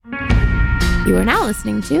You are now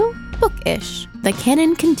listening to Bookish, The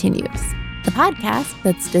Canon Continues, the podcast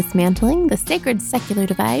that's dismantling the sacred secular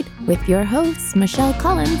divide with your host, Michelle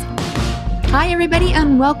Collins. Hi, everybody,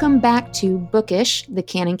 and welcome back to Bookish, The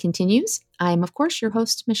Canon Continues. I'm, of course, your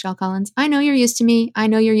host, Michelle Collins. I know you're used to me. I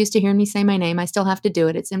know you're used to hearing me say my name. I still have to do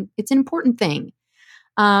it. It's an important thing.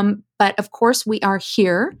 But, of course, we are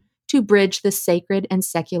here to bridge the sacred and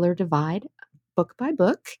secular divide, book by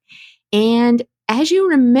book. And as you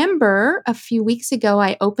remember, a few weeks ago,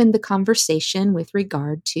 I opened the conversation with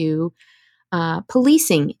regard to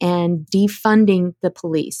policing and defunding the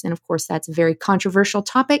police. And of course, that's a very controversial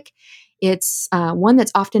topic. It's one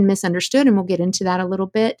that's often misunderstood, and we'll get into that a little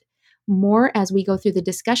bit more as we go through the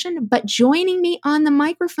discussion. But joining me on the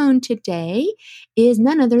microphone today is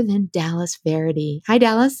none other than Dallas Verity. Hi,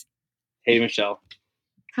 Dallas. Hey, Michelle.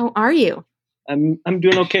 How are you? I'm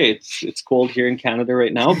doing okay. It's cold here in Canada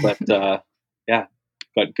right now, but yeah,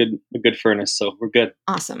 got a good furnace, so we're good.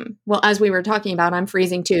 Awesome. Well, as we were talking about, I'm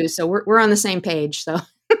freezing too, so we're on the same page. So,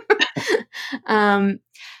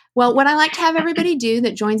 well, what I like to have everybody do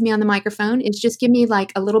that joins me on the microphone is just give me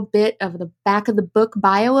like a little bit of the back of the book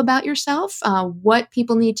bio about yourself, what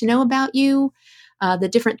people need to know about you, the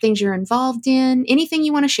different things you're involved in, anything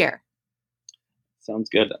you want to share. Sounds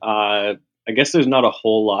good. I guess there's not a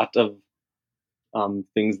whole lot of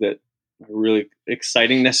things that are really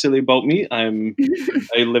exciting necessarily about me. I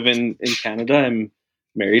live in Canada. I'm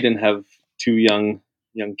married and have two young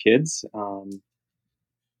kids.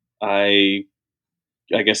 I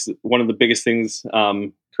guess one of the biggest things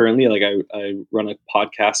currently, like I run a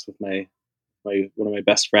podcast with my one of my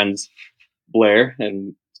best friends, Blair,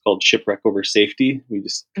 and it's called Shipwreck Over Safety. We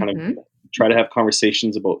just kind of try to have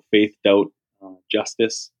conversations about faith, doubt,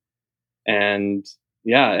 justice, and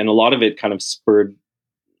a lot of it kind of spurred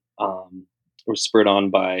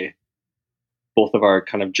on by both of our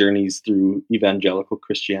kind of journeys through evangelical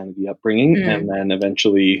Christianity upbringing, and then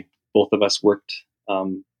eventually both of us worked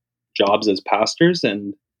jobs as pastors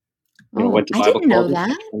and went to Bible college. I didn't know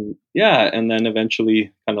that. And then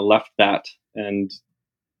eventually kind of left that, and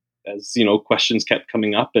as questions kept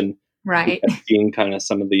coming up, and right, we kept seeing kind of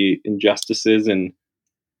some of the injustices and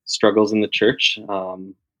struggles in the church.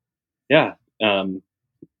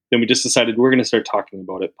 Then we just decided we're going to start talking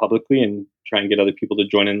about it publicly and try and get other people to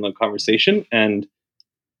join in the conversation. And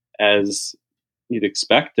as you'd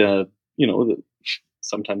expect,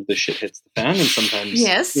 sometimes the shit hits the fan, and sometimes,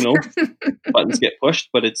 yes, buttons get pushed.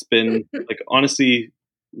 But it's been honestly,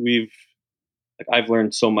 I've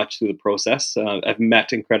learned so much through the process. I've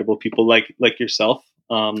met incredible people like yourself.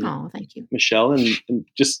 Thank you, Michelle, and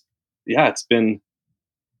just it's been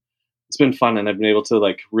fun, and I've been able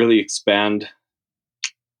to really expand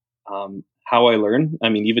how I learn. I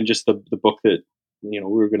mean, even just the book that we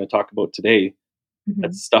were going to talk about today.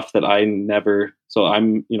 That's stuff that I never. So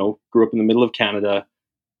I'm grew up in the middle of Canada.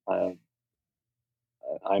 I'm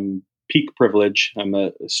peak privilege. I'm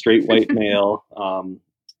a straight white male,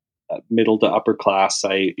 middle to upper class.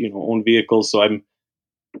 I own vehicles, so I'm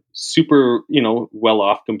super well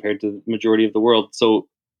off compared to the majority of the world. So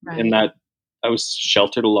in that, I was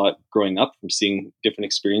sheltered a lot growing up from seeing different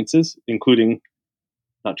experiences, including,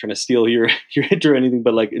 not trying to steal your hint or anything,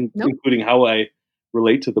 but including how I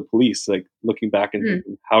relate to the police, looking back and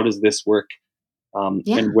thinking, how does this work?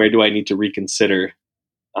 And where do I need to reconsider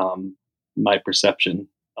my perception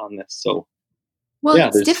on this? So, well,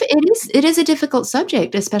 it is a difficult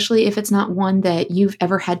subject, especially if it's not one that you've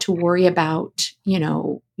ever had to worry about,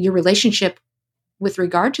 your relationship with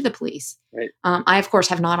regard to the police. Right. I, of course,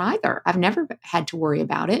 have not either. I've never had to worry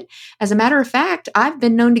about it. As a matter of fact, I've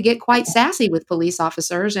been known to get quite sassy with police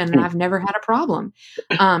officers, and I've never had a problem.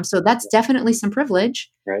 So that's definitely some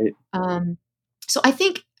privilege. Right. So I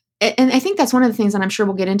think that's one of the things, and I'm sure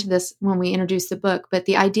we'll get into this when we introduce the book, but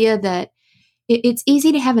the idea that it's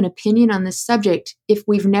easy to have an opinion on this subject if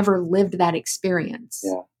we've never lived that experience.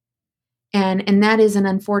 Yeah. And that is an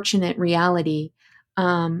unfortunate reality.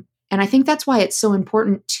 And I think that's why it's so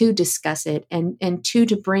important to discuss it and to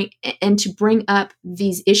bring up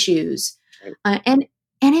these issues. Right. And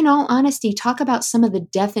in all honesty, talk about some of the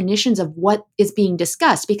definitions of what is being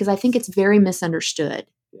discussed, because I think it's very misunderstood.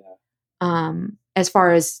 Yeah. As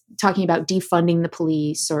far as talking about defunding the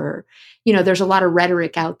police, or, there's a lot of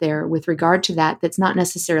rhetoric out there with regard to that that's not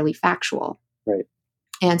necessarily factual. Right.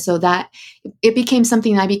 And so that it became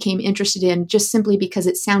something I became interested in just simply because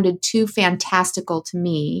it sounded too fantastical to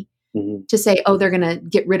me to say, oh, they're going to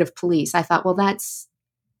get rid of police. I thought, well, that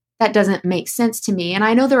doesn't make sense to me. And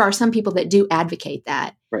I know there are some people that do advocate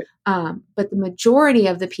that. Right. But the majority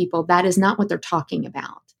of the people, that is not what they're talking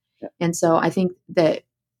about. Yeah. And so I think that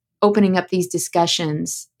opening up these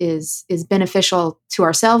discussions is beneficial to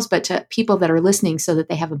ourselves, but to people that are listening, so that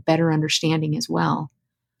they have a better understanding as well.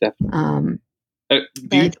 Definitely. Do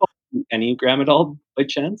you But follow the Enneagram at all by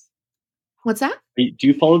chance? what's that? Do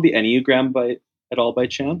you follow the Enneagram at all by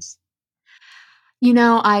chance?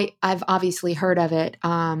 I've obviously heard of it,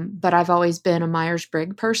 but I've always been a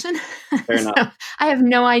Myers-Briggs person. Fair So enough. I have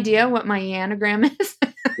no idea what my Enneagram is.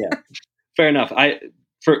 Yeah, fair enough.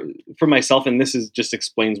 For for myself, and this is just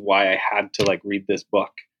explains why I had to like read this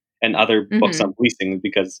book and other books Hmm. on policing,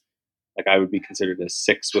 because like I would be considered a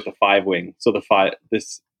 6 with a 5 wing. So the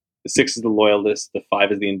 6 is the loyalist, the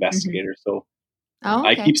 5 is the Hmm. investigator. So Oh,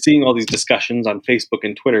 I okay. keep seeing all these discussions on Facebook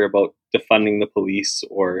and Twitter about defunding the police,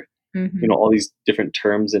 or Hmm. all these different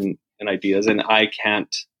terms and ideas, and I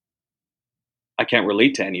can't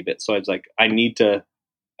relate to any of it. So I was like, Right.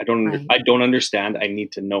 I don't understand. I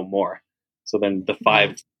need to know more. So then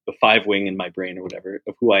Right. the 5 wing in my brain or whatever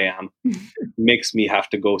of who I am makes me have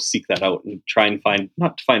to go seek that out and try and find,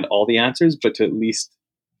 not to find all the answers, but to at least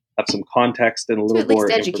have some context and a To little at least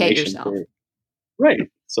more educate information yourself. for, right.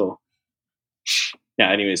 So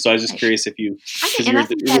yeah, anyway, so I was just Right. curious if because I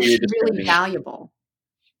think when you that's were really describing it. valuable.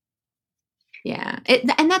 Yeah.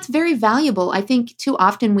 And that's very valuable. I think too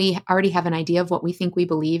often we already have an idea of what we think we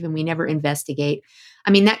believe and we never investigate.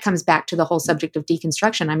 I mean, that comes back to the whole subject of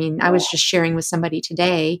deconstruction. I mean, I was just sharing with somebody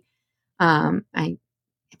today. I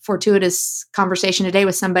fortuitous conversation today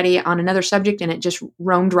with somebody on another subject, and it just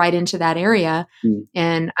roamed right into that area. Mm,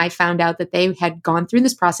 And I found out that they had gone through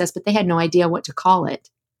this process, but they had no idea what to call it.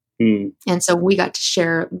 mm, And so we got to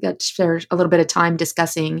share a little bit of time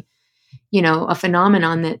discussing, a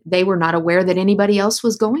phenomenon that they were not aware that anybody else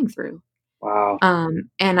was going through. wow.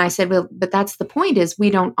 And I said, well, but that's the point, is we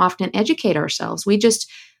don't often educate ourselves. We just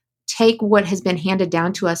take what has been handed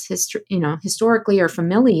down to us, historically or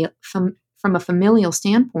from a familial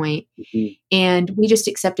standpoint, Mm, and we just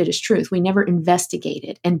accept it as truth. We never investigate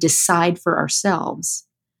it and decide for ourselves.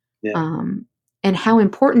 yeah. Um, and how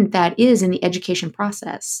important that is in the education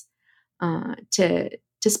process, to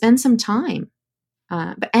spend some time.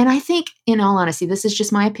 And I think, in all honesty, this is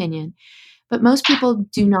just my opinion, but most people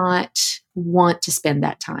do not want to spend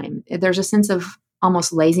that time. There's a sense of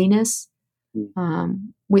almost laziness, Mm,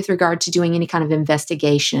 with regard to doing any kind of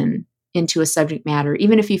investigation into a subject matter,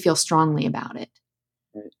 even if you feel strongly about it.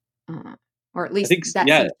 right. Uh, or at I least think that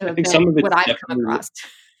yeah, seems to I have think some been of what it's I've come definitely across.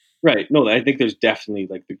 right. No, I think there's definitely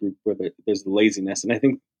like the group where there's the laziness, and I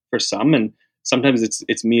think for some, and sometimes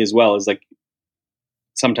it's me as well. Is like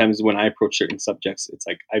sometimes when I approach certain subjects, it's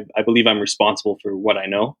like I believe I'm responsible for what I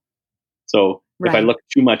know. So if I Right. look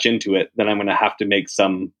too much into it, then I'm going to have to make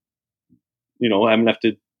some, I'm going to have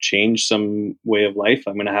to change some way of life.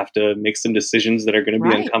 I'm going to have to make some decisions that are going to be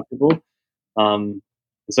Right. uncomfortable. Um,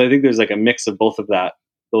 so I think there's like a mix of both of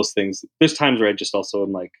those things. There's times where I just also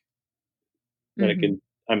am like that Hmm.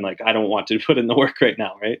 I'm like I don't want to put in the work right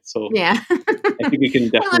now, right? So Yeah. I think it can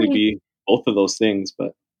Well, I definitely mean, be both of those things,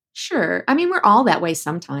 but sure. I mean, we're all that way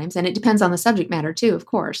sometimes, and it depends on the subject matter too, of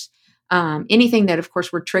course. Anything that, of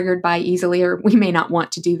course, we're triggered by easily, or we may not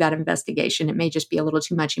want to do that investigation. It may just be a little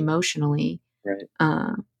too much emotionally. right,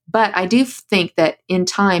 Uh, but I do think that in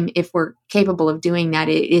time, if we're capable of doing that,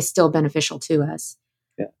 it is still beneficial to us.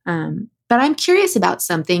 yeah, But I'm curious about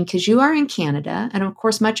something, because you are in Canada, and of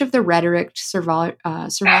course, much of the rhetoric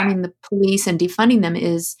surrounding the police and defunding them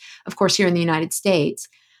is, of course, here in the United States.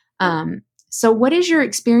 right. So, what is your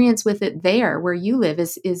experience with it there, where you live?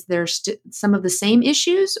 Is there some of the same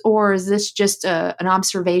issues, or is this just an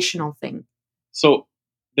observational thing? So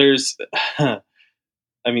there's, I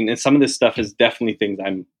mean, and some of this stuff is definitely things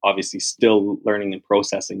I'm obviously still learning and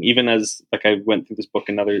processing. Even as like I went through this book,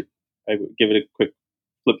 I would give it a quick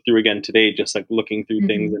flip through again today, just like looking through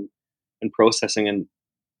things Hmm. and processing. And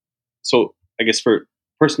so I guess for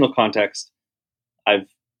personal context, I've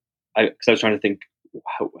because I was trying to think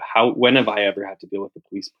when have I ever had to deal with a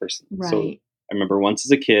police personally? So Right. I remember once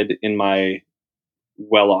as a kid in my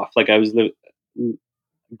well off, like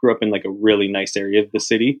grew up in like a really nice area of the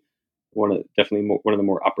city, one of the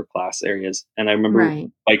more upper class areas. And I remember Right.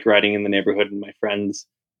 bike riding in the neighborhood and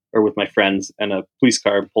with my friends, and a police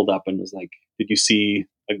car pulled up and was like, "Did you see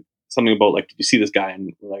something about like? Did you see this guy?"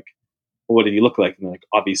 And we're like, "Well, what did he look like?" And they're like,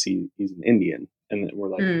 "Obviously, he's an Indian." And then we're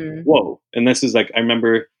like, Mm. "Whoa!" And this is like I don't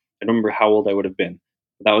remember how old I would have been.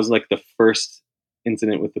 That was like the first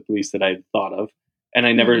incident with the police that I had thought of, and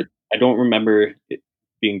Hmm. I don't remember it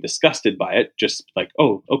being disgusted by it. Just like,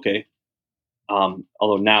 oh, okay.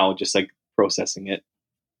 Although now, just like processing it,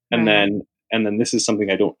 and Right. then this is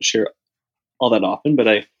something I don't share all that often,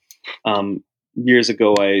 but um, years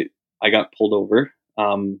ago I got pulled over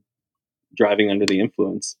driving under the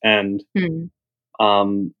influence. And Hmm.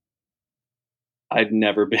 um, I'd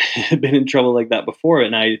never been been in trouble like that before.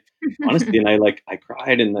 And I honestly, and I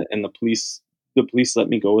cried, and the police let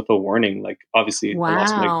me go with a warning. Like, obviously, I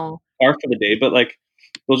lost my Wow. car for the day, but like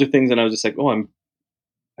those are things. And I was just like, oh,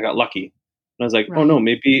 I got lucky. And I was like, oh no,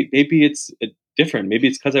 Right. maybe it's different. Maybe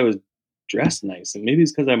it's because I was dressed nice, and maybe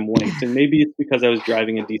it's because I'm white, and maybe it's because I was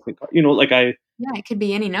driving a decent car. Like Yeah, it could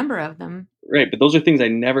be any number of them. right. But those are things I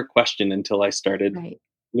never questioned until I started Right.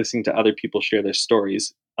 listening to other people share their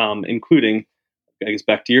stories, including, I guess,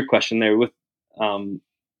 back to your question there with, um,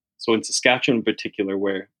 so in Saskatchewan in particular,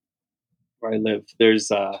 where I live, there's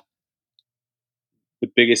the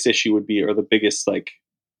biggest issue would be, or the biggest, like,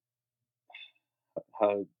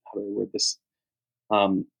 how do I word this?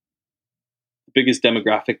 Um, biggest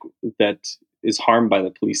demographic that is harmed by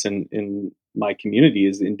the police in my community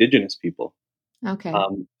is Indigenous people. Okay.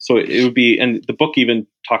 So it would be, and the book even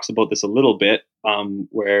talks about this a little bit,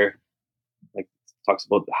 where, like, talks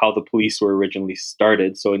about how the police were originally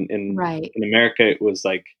started. So Right. in America, it was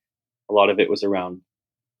like a lot of it was around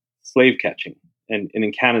slave catching, and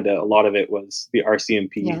in Canada, a lot of it was the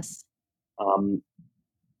RCMP, Yes. um,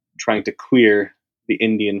 trying to clear the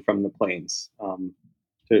Indian from the plains,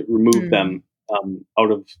 to remove Hmm. them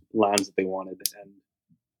out of lands that they wanted.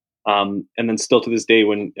 And then still to this day,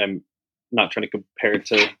 when I'm not trying to compare it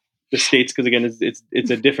to the states, because again,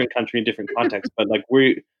 it's a different country in different context, but like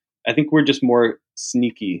I think we're just more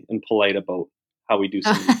sneaky and polite about how we do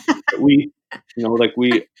some of these things. But like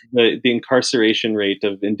the incarceration rate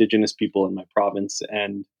of Indigenous people in my province,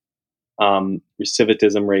 and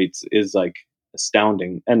recidivism rates is like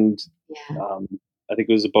astounding. And Yeah. um, I think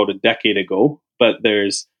it was about a decade ago, but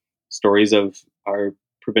there's stories of our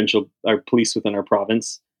police within our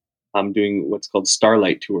province, doing what's called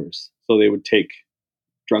starlight tours. So they would take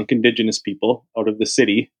drunk Indigenous people out of the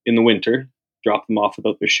city in the winter, drop them off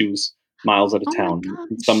without their shoes miles out of Oh my town,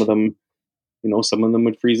 and gosh. some of them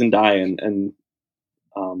would freeze and die. And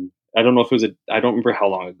I don't know if it was I don't remember how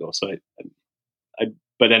long ago. So I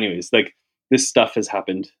but anyways, like, this stuff has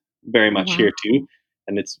happened very much Wow. here too,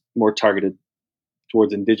 and it's more targeted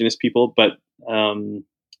towards Indigenous people. But um,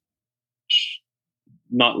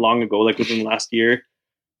 not long ago, like within the last year,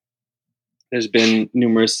 there's been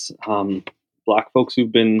numerous black folks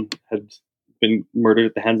have been murdered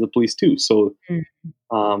at the hands of the police too. So Mm.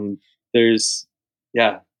 um, there's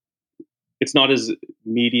yeah, it's not as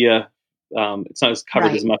media, it's not as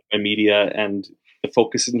covered as Right. much by media, and the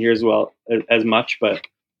focus isn't here as well as much. But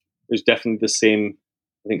there's definitely the same,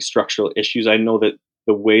 I think, structural issues. I know that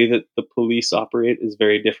the way that the police operate is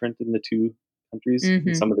very different in the two countries,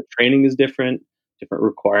 and Hmm. some of the training is different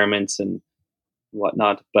requirements and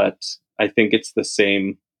whatnot. But I think it's the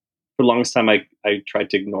same. For the longest time, I tried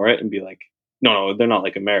to ignore it and be like, no, they're not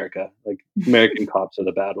like America. Like, American cops are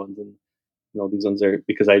the bad ones, and these ones are,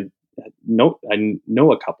 because I know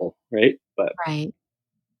a couple, right? But Right.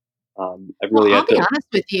 I've Well, really I'll had be to, honest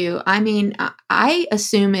with you. I mean, I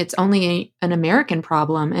assume it's only an American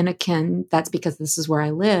problem, and again, that's because this is where I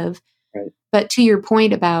live. right, But to your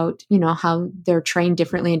point about, how they're trained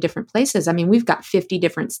differently in different places, I mean, we've got 50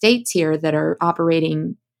 different states here that are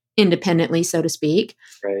operating independently, so to speak,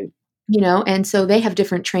 right, and so they have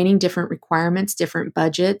different training, different requirements, different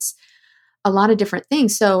budgets, a lot of different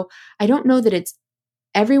things. So I don't know that it's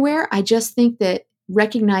everywhere. I just think that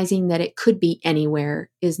recognizing that it could be anywhere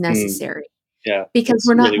is mm, necessary yeah, because it's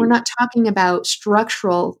really, we're not talking about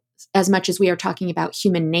structural as much as we are talking about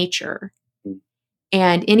human nature. mm,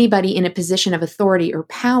 And anybody in a position of authority or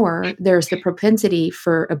power, there's the propensity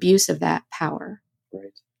for abuse of that power.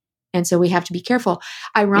 right, And so we have to be careful.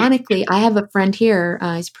 Ironically, I have a friend here,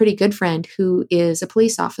 he's a pretty good friend, who is a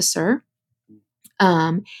police officer.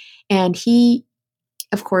 Um, and he,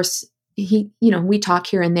 of course, we talk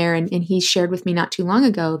here and there, and he shared with me not too long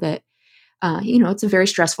ago that, it's a very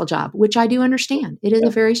stressful job, which I do understand. It is a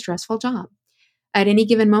yeah, very stressful job. At any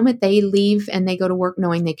given moment, they leave and they go to work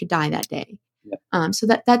knowing they could die that day. yeah, So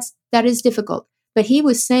that is difficult. But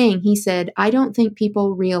he said, I don't think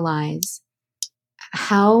people realize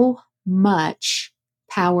how much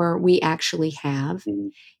power we actually have.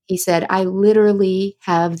 mm, He said, I literally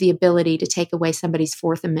have the ability to take away somebody's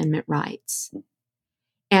Fourth Amendment rights. mm,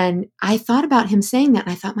 And I thought about him saying that,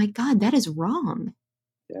 and I thought, my God, that is wrong.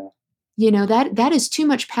 yeah, That is too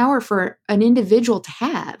much power for an individual to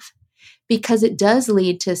have because it does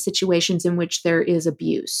lead to situations in which there is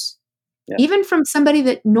abuse, yeah, even from somebody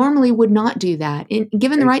that normally would not do that,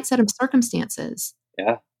 given the right, right set of circumstances.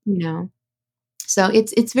 yeah, You know, so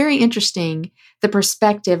it's very interesting, the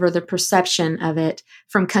perspective or the perception of it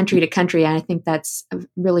from country to country. And I think that's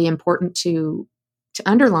really important to to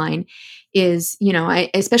underline is,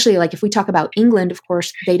 especially like if we talk about England, of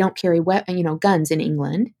course, they don't carry guns in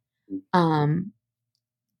England.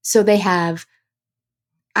 So they have,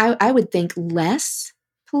 I would think, less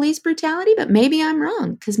police brutality, but maybe I'm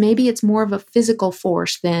wrong, because maybe it's more of a physical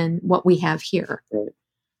force than what we have here.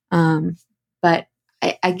 Right. But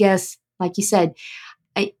I guess, like you said,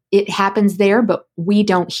 it happens there, but we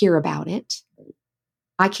don't hear about it.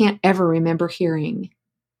 I can't ever remember hearing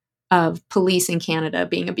of police in Canada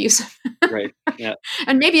being abusive. Right. Yeah.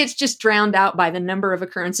 And maybe it's just drowned out by the number of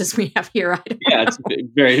occurrences we have here. I don't know. It's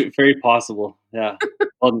very, very possible. Yeah.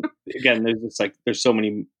 Well, again, there's so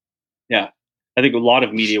many. Yeah. I think a lot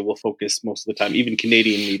of media will focus most of the time, even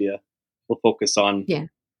Canadian media will focus on,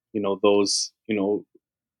 those,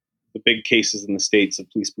 the big cases in the States of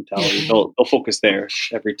police brutality. Yeah. They'll focus there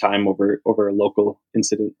every time over a local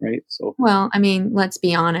incident, right? So, well, I mean, let's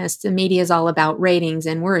be honest. The media is all about ratings,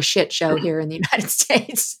 and we're a shit show here in the United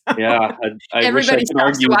States. So yeah, I everybody wish I could stops to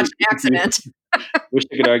argue watch with an accident. wish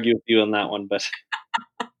I could argue with you on that one, but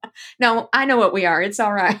no, I know what we are. It's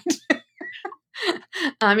all right.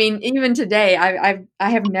 I mean, even today, I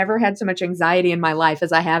have never had so much anxiety in my life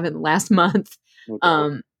as I have in the last month.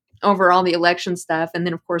 okay. Over all the election stuff. And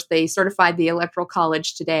then, of course, they certified the Electoral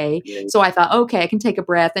College today. Yeah. So I thought, okay, I can take a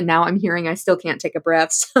breath. And now I'm hearing I still can't take a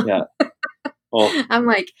breath. So Yeah. Well, I'm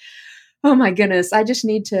like, oh my goodness, I just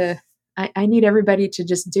need to, I need everybody to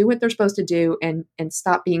just do what they're supposed to do and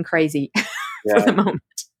stop being crazy for the moment.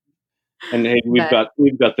 And hey, we've got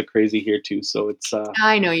the crazy here too. So it's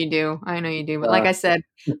I know you do. But like I said,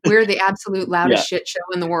 we're the absolute loudest shit show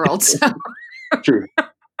in the world. So. True.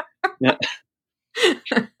 Yeah.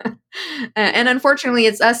 And unfortunately,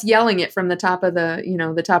 it's us yelling it from the top of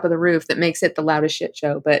the top of the roof that makes it the loudest shit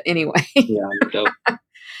show. But anyway, yeah. No doubt.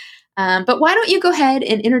 But why don't you go ahead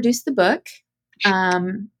and introduce the book,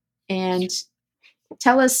 and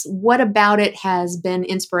tell us what about it has been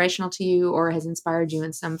inspirational to you or has inspired you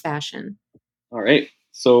in some fashion. All right.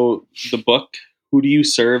 So the book, Who Do You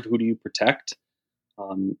Serve? Who Do You Protect?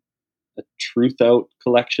 A Truth Out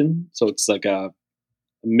collection. So it's like a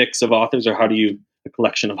mix of authors, or a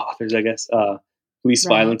collection of authors, I guess. Police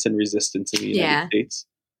violence and resistance in the United States.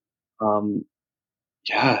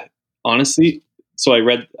 Honestly. So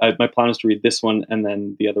my plan was to read this one and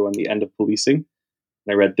then the other one, The End of Policing.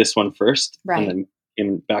 And I read this one first and then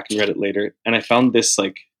came back and read it later. And I found this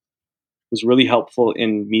was really helpful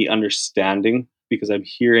in me understanding, because I'm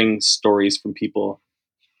hearing stories from people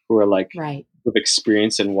who are who've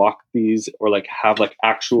experienced and walked these, or have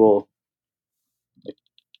actual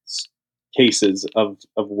cases of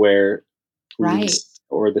where police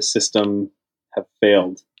or the system have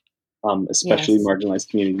failed, especially marginalized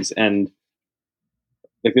communities. And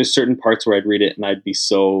there's certain parts where I'd read it and I'd be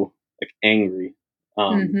so angry,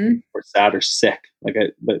 or sad or sick,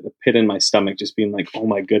 the pit in my stomach, just being oh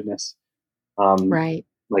my goodness.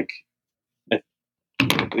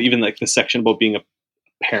 Even the section about being a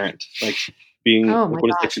parent, being what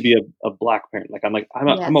it's like to be a black parent. I'm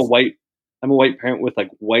a white parent with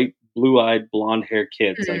white, blue-eyed, blonde-haired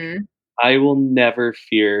kids. I will never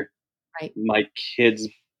fear my kids,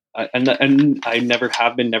 and I never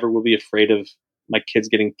have been, never will be afraid of my kids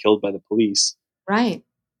getting killed by the police. Right.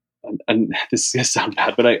 And this is gonna sound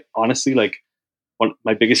bad, but I honestly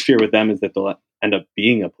my biggest fear with them is that they'll end up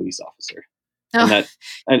being a police officer. No,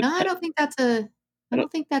 I don't think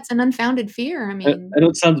that's an unfounded fear. I mean, I know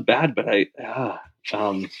it sounds bad, but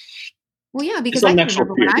well, yeah, because I can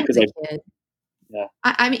remember when I was a kid. Yeah.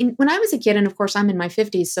 I mean, when I was a kid, and of course I'm in my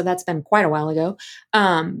 50s, so that's been quite a while ago.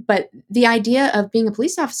 But the idea of being a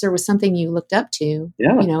police officer was something you looked up to.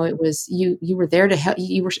 Yeah. It was, you were there to help.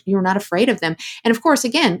 You were not afraid of them. And of course,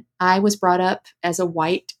 again, I was brought up as a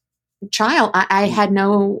white child. I had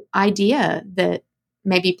no idea that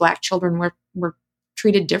maybe black children were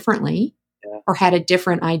treated differently or had a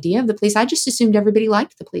different idea of the police. I just assumed everybody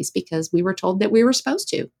liked the police because we were told that we were supposed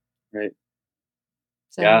to. Right.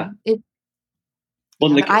 So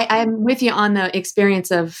I'm with you on the experience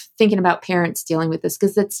of thinking about parents dealing with this,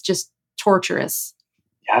 because it's just torturous.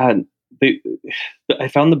 Yeah. I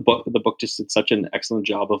found the book just did such an excellent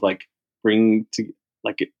job of bringing to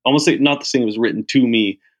almost not the saying it was written to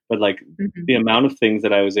me, but the amount of things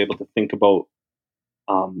that I was able to think about,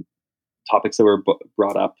 topics that were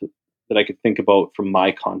brought up that I could think about from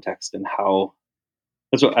my context, and how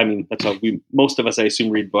that's how most of us, I assume,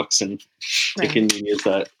 read books and take in media, is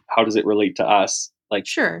that how does it relate to us?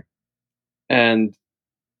 Sure. And,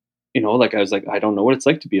 I was I don't know what it's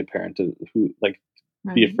like to be a parent who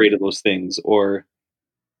be afraid of those things. Or,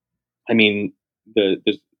 there's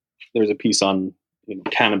a piece on,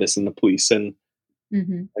 cannabis and the police, and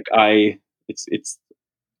it's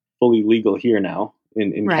fully legal here now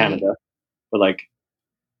in Right. Canada. But like,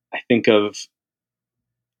 I think of,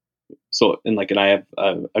 and I have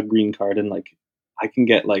a green card, and like I can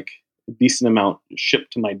get like a decent amount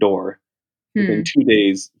shipped to my door within Hmm. 2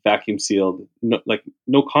 days, vacuum sealed,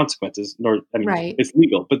 no consequences, nor, I mean, Right. it's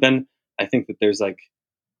legal. But then I think that there's like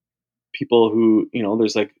people who,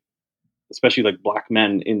 there's like, especially like black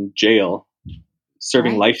men in jail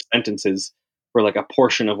serving Right. life sentences for like a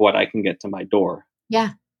portion of what I can get to my door.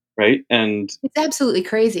 Yeah. Right. And It's absolutely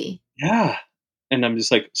crazy. yeah. And I'm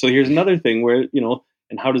just like, so here's another thing where,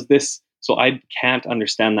 and how does this, so I can't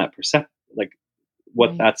understand that like what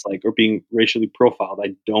Right. that's like, or being racially profiled.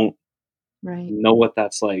 I don't Right. know what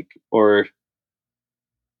that's like, or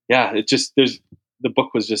yeah, the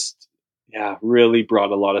book was just, yeah, really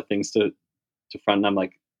brought a lot of things to front. And I'm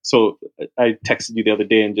like, so I texted you the other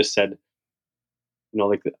day and just said,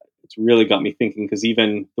 like it's really got me thinking, because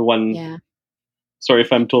even the one, Yeah. sorry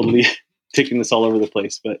if I'm totally taking this all over the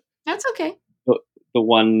place, but That's okay. the, the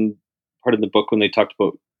one part of the book when they talked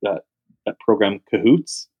about that program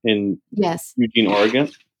Cahoots in Yes. Eugene,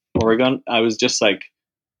 Oregon, I was just like,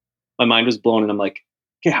 my mind was blown, and I'm like,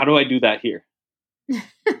 okay, how do I do that here?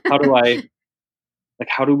 How do I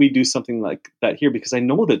how do we do something like that here? Because I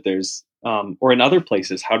know that there's or in other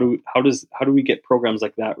places, how do we get programs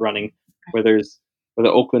like that running, where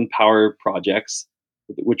the Oakland Power projects,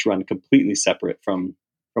 which run completely separate from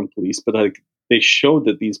police, but like they showed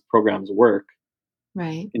that these programs work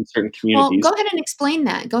Right. in certain Well, go communities. ahead and explain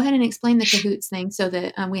that. Go ahead and explain the cahoots thing so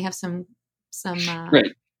that we have some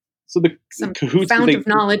Right. So the some Cahoots, fount of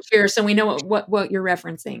knowledge here, so we know what you're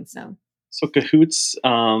referencing. so Cahoots,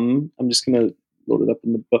 I'm just gonna load it up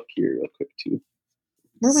in the book here real quick to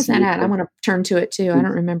Where was see that if at? I want to turn to it too. I don't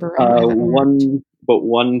it's remember. I don't have it marked. about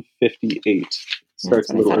 158. Yeah, that's Starts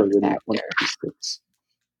a what I little thought it was earlier than back that, there. 156.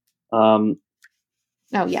 Um,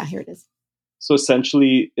 Oh yeah, here it is. so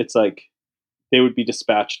essentially, it's like they would be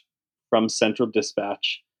dispatched from central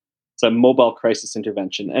dispatch. It's a mobile crisis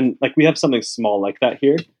intervention, and like we have something small like that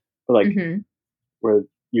here, but like Mm-hmm. where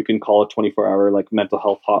you can call a 24-hour like mental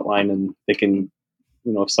health hotline, and they can,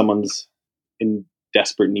 if someone's in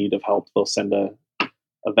desperate need of help, they'll send a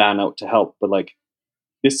van out to help. But like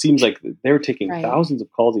this seems like they're taking Right. thousands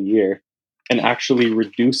of calls a year and actually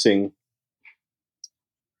reducing,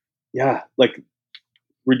 yeah, like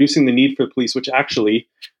reducing the need for police, which actually,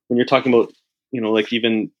 when you're talking about, like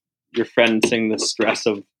even your friend saying the stress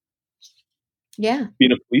of Yeah.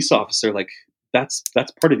 being a police officer, like that's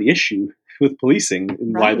part of the issue with policing,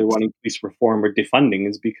 and why they're Right. wanting police reform or defunding,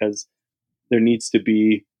 is because there needs to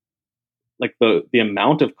be like the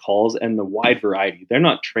amount of calls and the wide variety. They're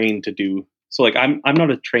not trained to do so. Like I'm not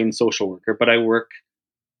a trained social worker, but I work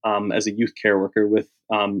as a youth care worker with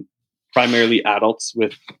primarily adults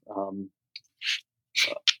with um,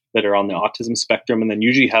 that are on the autism spectrum, and then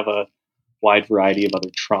usually have a wide variety of other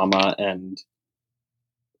trauma and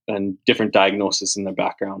different diagnoses in their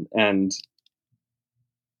background. And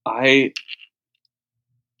I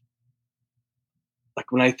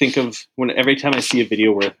like when I think of when every time I see a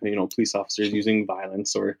video where police officers using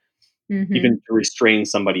violence or Mm-hmm. even to restrain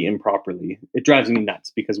somebody improperly, it drives me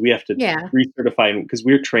nuts, because we have to Yeah. recertify, because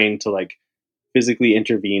we're trained to like physically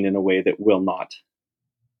intervene in a way that will not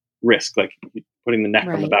risk like putting the neck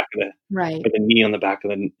on the Right. back of Right. or the knee on the back of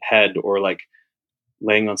the head, or like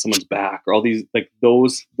laying on someone's back, or all these like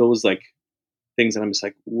those like things. And I'm just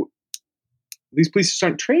like, these police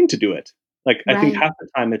aren't trained to do it. Like I think Right. half the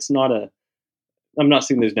time it's not a. I'm not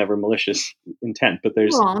saying there's never malicious intent, but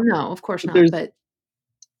Well, no, of course not. there's But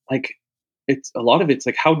like it's a lot of it's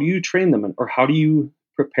like, how do you train them, or how do you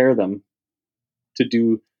prepare them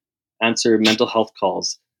to answer mental health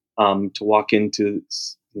calls, to walk into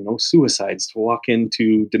suicides, to walk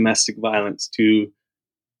into domestic violence, to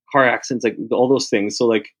car accidents, like all those things. So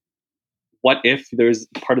like, what if there's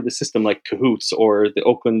part of the system like Cahoots or the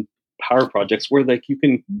Oakland Power projects, where like you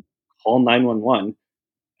can call 911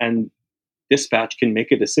 and dispatch can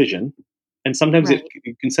make a decision, and sometimes right.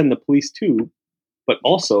 you can send the police too, but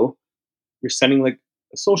also you're sending like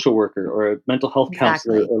a social worker or a mental health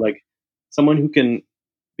counselor, Exactly. or like someone who can,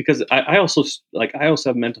 because I also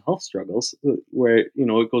have mental health struggles, where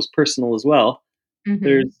it goes personal as well. Mm-hmm.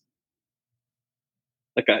 There's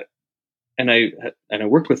like a and I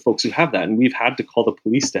work with folks who have that, and we've had to call the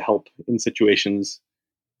police to help in situations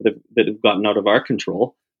that have gotten out of our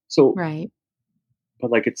control. So, Right. but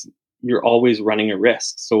like you're always running a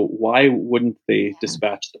risk. So why wouldn't they Yeah.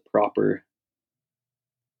 dispatch the proper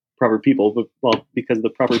people? But well, because the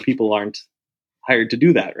proper people aren't hired to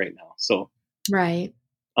do that right now. So Right.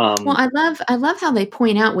 Well, I love how they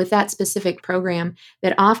point out with that specific program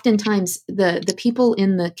that oftentimes the people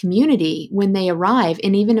in the community, when they arrive,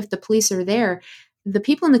 and even if the police are there, the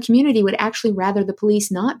people in the community would actually rather the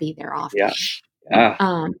police not be there often. Yeah.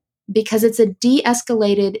 Yeah. Because it's a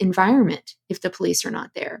de-escalated environment if the police are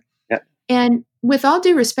not there. Yeah. And with all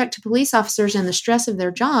due respect to police officers and the stress of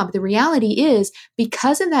their job, the reality is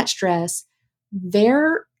because of that stress,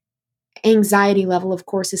 their anxiety level, of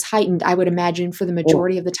course, is heightened, I would imagine, for the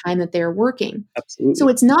majority of the time that they're working. Absolutely. So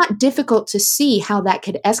it's not difficult to see how that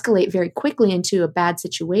could escalate very quickly into a bad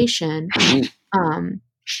situation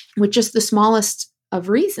with just the smallest of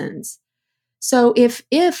reasons. So if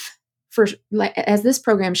for like as this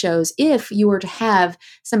program shows, if you were to have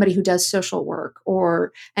somebody who does social work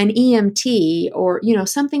or an EMT or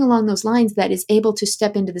something along those lines that is able to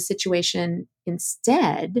step into the situation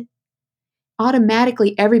instead,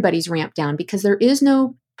 automatically everybody's ramped down because there is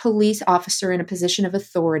no police officer in a position of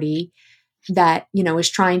authority that is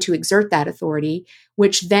trying to exert that authority,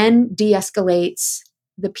 which then de-escalates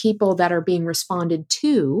the people that are being responded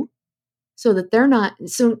to. So that they're not,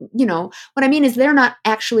 what I mean is they're not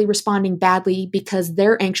actually responding badly because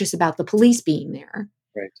they're anxious about the police being there.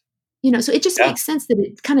 Right. So it just makes sense that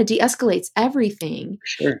it kind of de-escalates everything.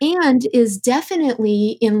 Sure. And is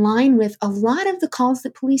definitely in line with a lot of the calls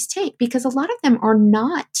that police take because a lot of them are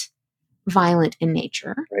not violent in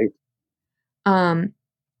nature. Right.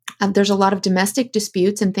 There's a lot of domestic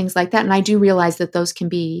disputes and things like that. And I do realize that those can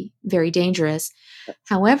be very dangerous.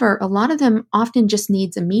 However, a lot of them often just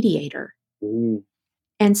needs a mediator.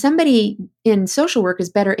 And somebody in social work is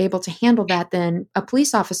better able to handle that than a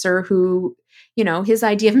police officer who, his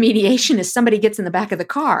idea of mediation is somebody gets in the back of the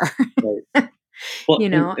car. Right. Well,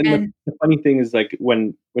 and the funny thing is like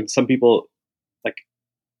when some people like,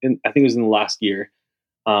 I think it was in the last year,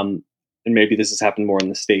 and maybe this has happened more in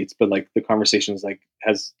the States, but like the conversations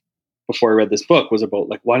before I read this book was about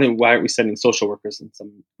like, why aren't we sending social workers? And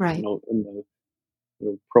some, in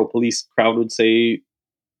the pro police crowd would say,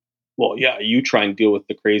 well, yeah, you try and deal with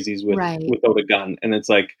the crazies without a gun. And it's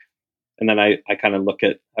like, and then I kind of look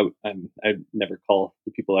at, I never call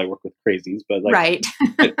the people I work with crazies, but like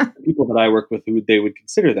the people that I work with who they would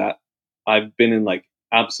consider that, I've been in like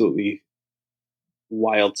absolutely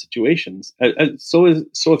wild situations. So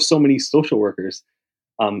have so many social workers.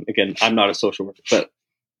 Again, I'm not a social worker, but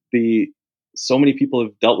so many people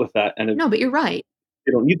have dealt with that. And no, but you're right.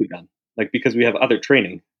 They don't need the gun, like, because we have other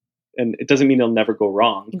training. And it doesn't mean it'll never go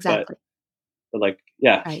wrong. Exactly. But like,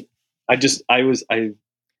 yeah, right.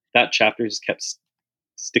 That chapter just kept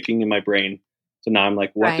sticking in my brain. So now I'm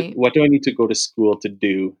like, what do I need to go to school to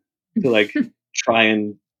do to like try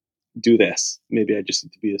and do this? Maybe I just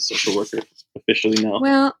need to be a social worker officially now.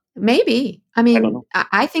 Well, maybe. I mean,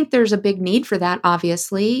 I think there's a big need for that.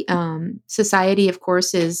 Obviously, society, of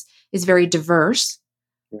course, is very diverse.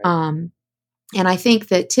 Right. And I think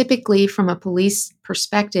that typically from a police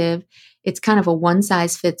perspective, it's kind of a one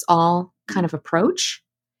size fits all kind of approach.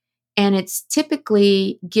 And it's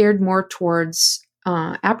typically geared more towards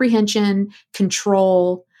apprehension,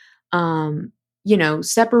 control,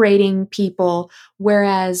 separating people.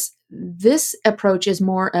 Whereas this approach is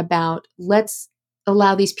more about let's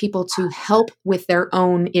allow these people to help with their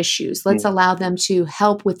own issues. Let's allow them to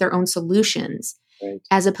help with their own solutions. Right.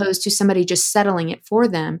 As opposed to somebody just settling it for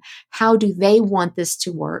them. How do they want this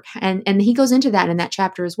to work? And he goes into that in that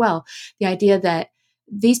chapter as well. The idea that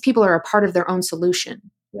these people are a part of their own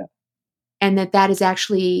solution. Yeah. And that has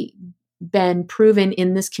actually been proven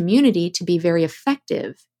in this community to be very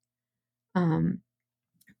effective.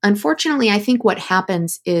 Unfortunately, I think what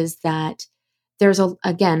happens is that there's a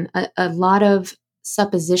lot of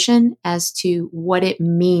supposition as to what it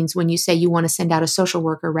means when you say you want to send out a social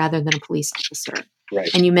worker rather than a police officer. Right.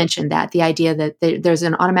 And you mentioned that, the idea that there's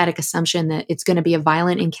an automatic assumption that it's going to be a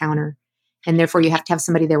violent encounter and therefore you have to have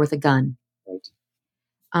somebody there with a gun.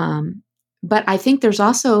 Right. But I think there's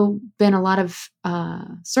also been a lot of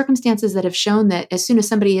circumstances that have shown that as soon as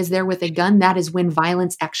somebody is there with a gun, that is when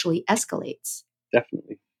violence actually escalates.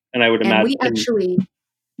 Definitely. And I would imagine...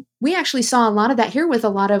 We actually saw a lot of that here with a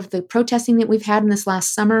lot of the protesting that we've had in this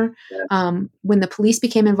last summer. Yes. When the police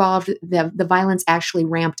became involved, the violence actually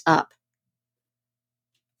ramped up.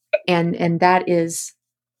 And that is,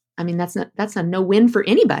 I mean, that's a no-win for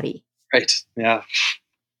anybody. Right. Yeah.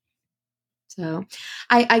 So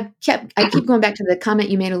I keep going back to the comment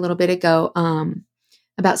you made a little bit ago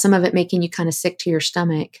about some of it making you kind of sick to your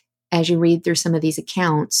stomach as you read through some of these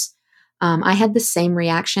accounts. I had the same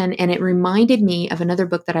reaction, and it reminded me of another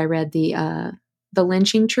book that I read, the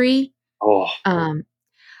Lynching Tree. Oh.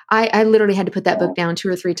 I literally had to put that book down 2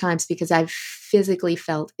 or 3 times because I physically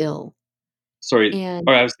felt ill. Sorry. And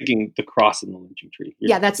Or I was thinking The Cross and the Lynching Tree.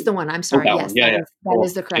 yeah, that's the one. I'm Oh, sorry. that Yes, one. Yeah, yeah. that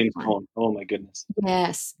is the correct James one. Cone. Oh my goodness.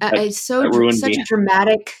 Yes, That it's ruined such me. a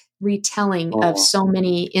dramatic retelling of Oh, so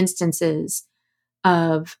many instances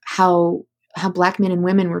of how Black men and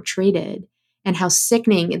women were treated, and how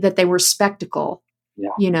sickening that they were spectacle, yeah.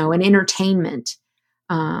 and entertainment.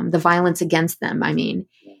 The violence against them, I mean,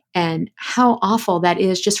 and how awful that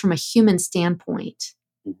is just from a human standpoint.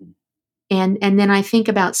 Mm-hmm. And then I think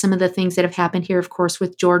about some of the things that have happened here, of course,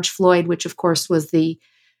 with George Floyd, which of course was the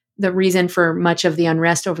reason for much of the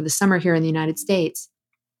unrest over the summer here in the United States.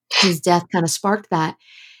 His death kind of sparked that.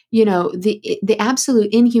 The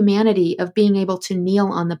absolute inhumanity of being able to kneel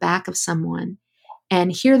on the back of someone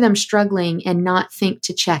and hear them struggling and not think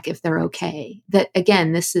to check if they're okay. That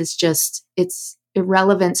again, this is just, it's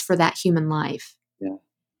irrelevance for that human life. Yeah.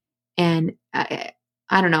 And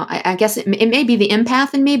I don't know. I guess it may be the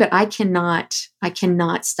empath in me, but I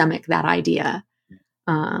cannot stomach that idea.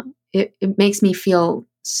 It makes me feel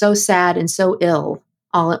so sad and so ill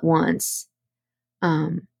all at once.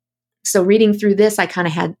 So reading through this, I kind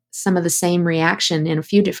of had some of the same reaction in a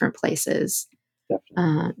few different places,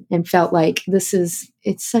 and felt like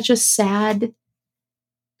it's such a sad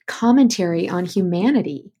commentary on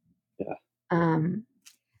humanity. Yeah.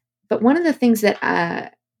 But one of the things that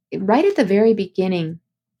right at the very beginning,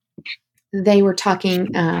 they were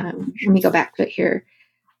talking. Let me go back to it here.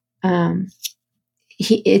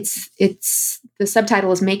 It's the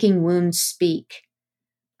subtitle is "Making Wounds Speak."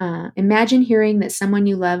 Imagine hearing that someone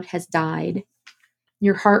you loved has died.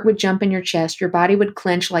 Your heart would jump in your chest. Your body would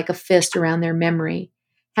clench like a fist around their memory.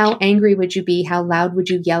 How angry would you be? How loud would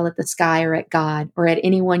you yell at the sky or at God or at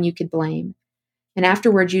anyone you could blame? And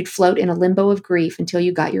afterwards, you'd float in a limbo of grief until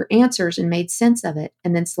you got your answers and made sense of it,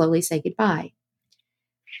 and then slowly say goodbye.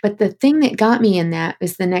 But the thing that got me in that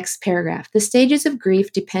is the next paragraph. The stages of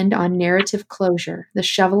grief depend on narrative closure, the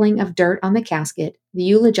shoveling of dirt on the casket, the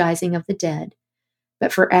eulogizing of the dead.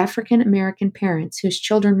 But for African American parents whose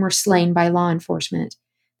children were slain by law enforcement,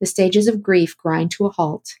 the stages of grief grind to a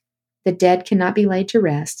halt. The dead cannot be laid to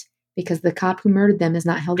rest because the cop who murdered them is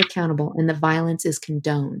not held accountable and the violence is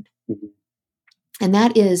condoned. Mm-hmm. And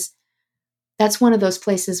that's one of those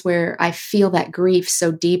places where I feel that grief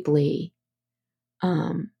so deeply,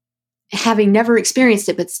 having never experienced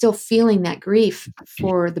it, but still feeling that grief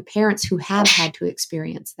for the parents who have had to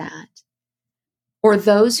experience that. Or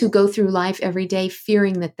those who go through life every day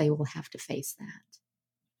fearing that they will have to face that.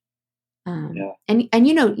 And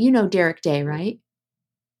you know Derek Day, right?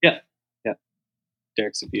 Yeah.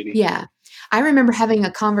 Derek's a beauty. Yeah. I remember having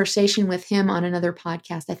a conversation with him on another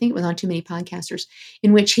podcast. I think it was on Too Many Podcasters,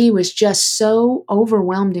 in which he was just so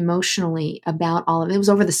overwhelmed emotionally about all of it. It was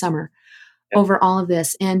over the summer, over all of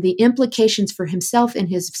this and the implications for himself and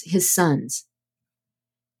his sons.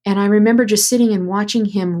 And I remember just sitting and watching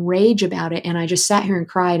him rage about it. And I just sat here and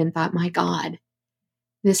cried and thought, my God,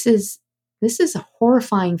 this is a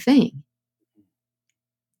horrifying thing.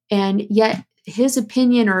 And yet his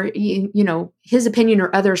opinion or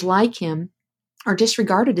others like him are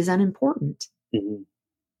disregarded as unimportant. Mm-hmm.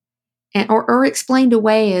 And, or explained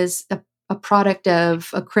away as a product of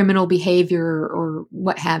a criminal behavior or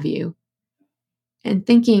what have you. And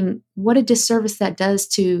thinking what a disservice that does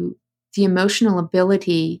to the emotional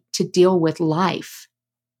ability to deal with life.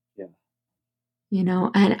 Yeah.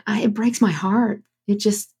 And it breaks my heart. It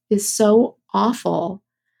just is so awful.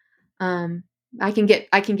 I can get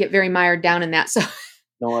very mired down in that. So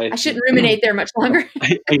no, I shouldn't ruminate there much longer.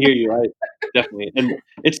 I hear you. I definitely. And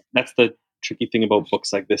that's the tricky thing about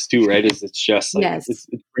books like this too, right? Is it's just like, yes. it's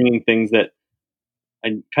bringing things that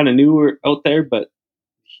I kind of knew were out there, but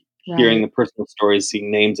hearing the personal stories,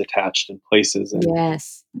 seeing names attached in places, and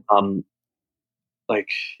yes,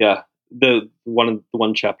 the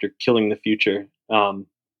one chapter, Killing the Future,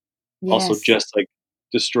 also just like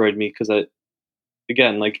destroyed me because I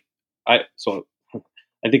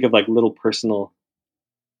think of like little personal,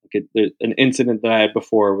 like an incident that I had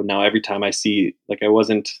before. But now every time I see, like, I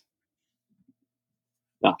wasn't.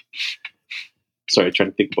 No, sorry,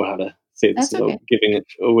 trying to think about how to say this without giving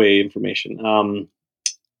away information.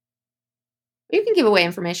 You can give away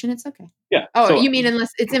information. It's okay. Yeah. Oh, so, you mean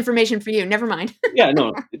unless it's information for you? Never mind. Yeah,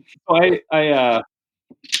 no. So I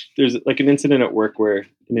there's like an incident at work where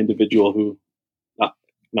an individual who,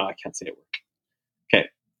 no, I can't say at work.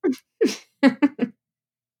 Okay.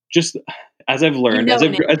 Just as I've learned, as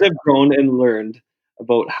I've grown and learned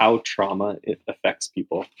about how trauma it affects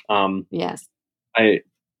people. Yes.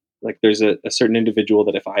 There's a certain individual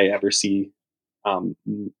that if I ever see,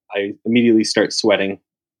 I immediately start sweating.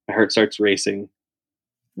 My heart starts racing.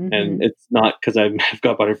 Mm-hmm. And it's not because I've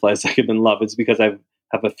got butterflies like I'm in love. It's because I've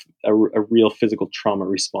have a real physical trauma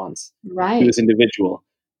response to Right. this individual.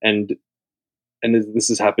 And this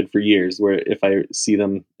has happened for years, where if I see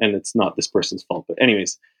them, and it's not this person's fault, but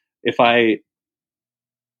anyways, if I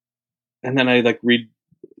and then I like read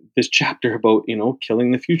this chapter about,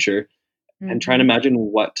 killing the future, and try and Hmm. imagine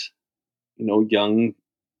what, you know young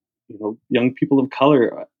young people of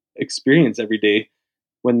color experience every day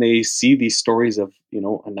when they see these stories of,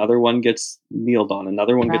 another one gets kneeled on,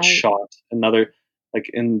 another one gets Right. shot, another, like,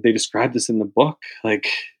 and they describe this in the book, like,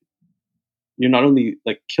 you're not only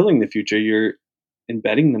like killing the future, you're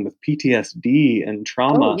embedding them with PTSD and Oh,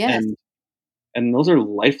 trauma, yes. and those are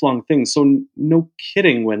lifelong things. So no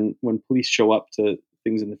kidding, when police show up to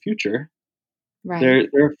things in the future, Right.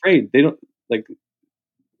 they're afraid. They don't, like,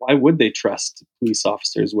 why would they trust police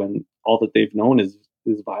officers when all that they've known is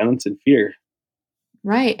violence and fear?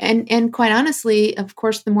 Right. And quite honestly, of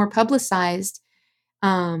course, the more publicized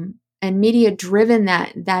and media driven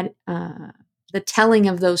the telling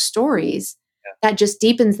of those stories, that just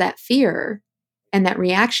deepens that fear and that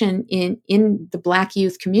reaction in the Black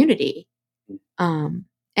youth community. Yeah.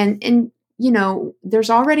 And there's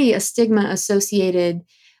already a stigma associated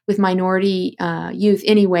with minority youth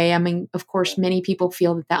anyway. I mean, of course, many people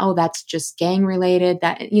feel that that's just gang related,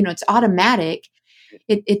 that it's automatic.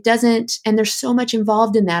 It doesn't, and there's so much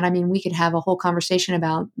involved in that. I mean, we could have a whole conversation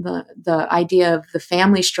about the idea of the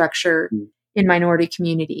family structure Mm. in minority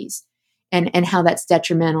communities, and how that's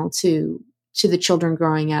detrimental to the children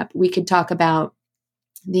growing up. We could talk about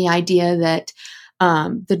the idea that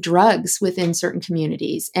the drugs within certain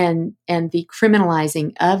communities and the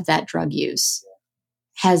criminalizing of that drug use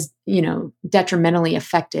has detrimentally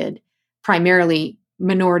affected primarily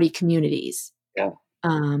minority communities. Yeah.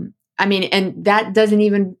 I mean, and that doesn't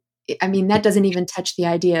even, that doesn't even touch the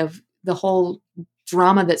idea of the whole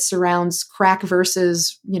drama that surrounds crack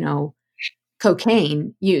versus,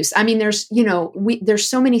 cocaine use. I mean, there's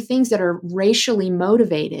so many things that are racially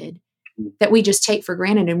motivated Mm. that we just take for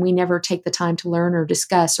granted, and we never take the time to learn or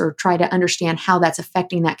discuss or try to understand how that's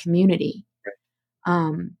affecting that community.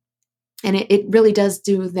 Um, and it really does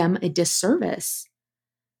do them a disservice.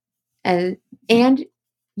 And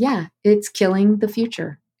yeah, it's killing the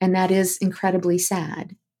future. And that is incredibly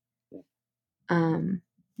sad. Um,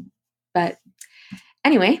 but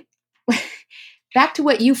anyway, back to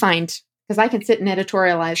what you find, because I can sit and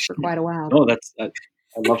editorialize for quite a while. No, I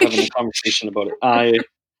love having a conversation about it.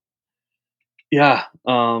 Yeah.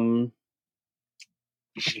 Let me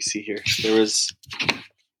see here. Just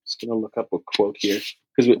gonna look up a quote here,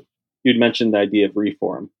 because you'd mentioned the idea of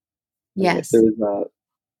reform. And Yes. there was a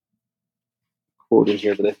quote in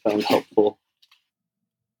here that I found helpful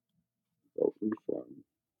about reform.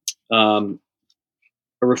 Um,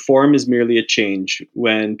 a reform is merely a change.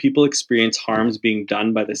 When people experience harms being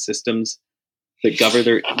done by the systems that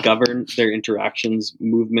govern their interactions,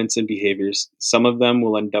 movements, and behaviors, some of them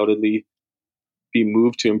will undoubtedly be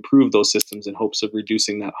moved to improve those systems in hopes of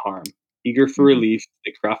reducing that harm. Eager for Mhm. relief,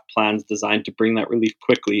 they craft plans designed to bring that relief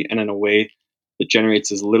quickly and in a way that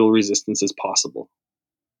generates as little resistance as possible.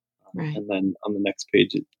 Right. And then on the next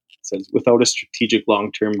page, it says, without a strategic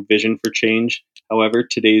long term vision for change, however,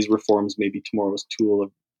 today's reforms may be tomorrow's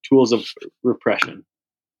tools of repression.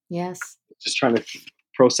 Yes. Just trying to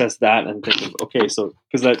process that and think of, okay, so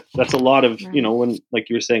because that's a lot of, Right. when, like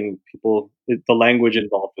you were saying, the language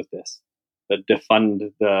involved with this, the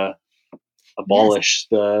defund, the Yes. abolish,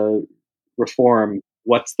 the reform,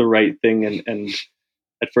 what's the right thing? And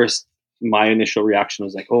at first my initial reaction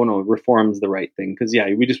was like, oh no, reform's the right thing, because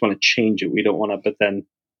we just want to change it, we don't want to. But then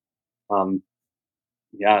um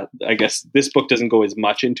I guess this book doesn't go as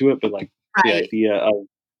much into it, but like the Right. idea of,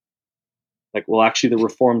 like, well, actually the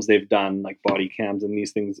reforms they've done, like body cams and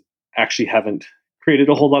these things, actually haven't created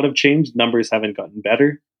a whole lot of change. Numbers haven't gotten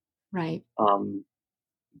better. Right. um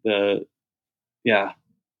the Yeah.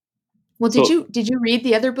 Well, did So you read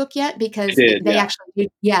the other book yet? I Because did, they yeah. actually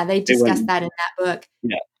did, yeah, they They discussed went, that in that book,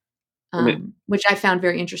 yeah, and it which I found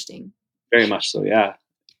very interesting. very much so, yeah.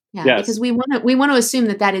 Yeah, Yes, because we want to assume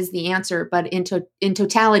that that is the answer, but in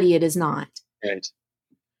totality, it is not. right.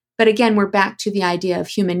 But again, we're back to the idea of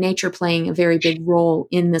human nature playing a very big role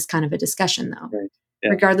in this kind of a discussion, though. Right. Yeah.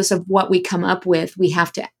 Regardless of what we come up with, we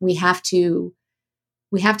have to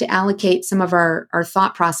allocate some of our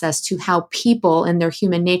thought process to how people and their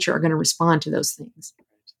human nature are going to respond to those things,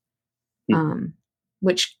 Hmm.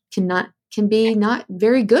 which can be not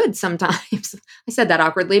very good sometimes. I said that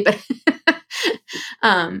awkwardly, but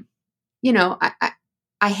um,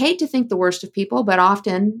 I hate to think the worst of people, but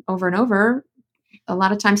often, over and over, a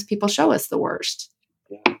lot of times people show us the worst.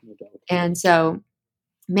 Yeah, no doubt. And so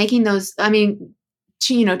making those, I mean,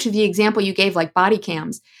 to the example you gave, like body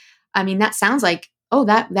cams, I mean, that sounds like, oh,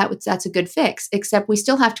 that's a good fix, except we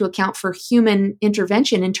still have to account for human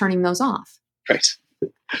intervention in turning those off. Right.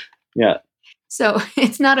 Yeah. So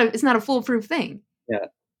it's not a foolproof thing. Yeah.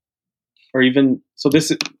 Or even, so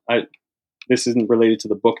this isn't related to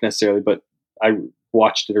the book necessarily, but I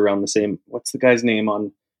watched it around the same, what's the guy's name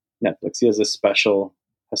on Netflix? He has a special,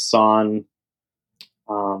 Hassan.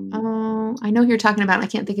 I know who you're talking about. I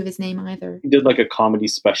can't think of his name either. He did like a comedy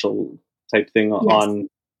special type thing Yes.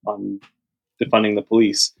 on defunding the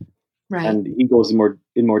police. Right. And he goes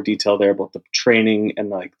in more detail there about the training and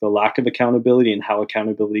like the lack of accountability and how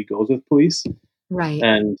accountability goes with police. Right.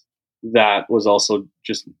 And that was also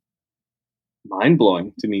just mind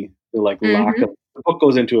blowing to me. The like lack of, the book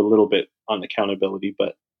goes into a little bit on accountability,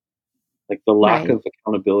 but like the lack of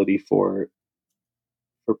accountability for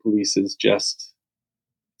police is just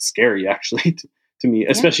scary, actually, to me,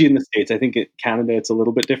 especially in the States. I think in Canada it's a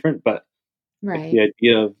little bit different, but like, the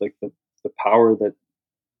idea of like the power that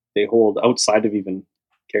they hold outside of even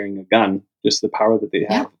carrying a gun, just the power that they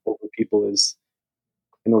have over people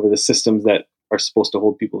and over the systems that are supposed to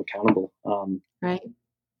hold people accountable. Right.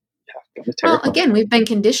 Yeah, well, again, we've been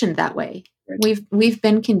conditioned that way. Right. We've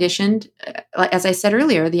been conditioned, as I said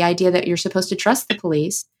earlier, the idea that you're supposed to trust the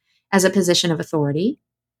police as a position of authority,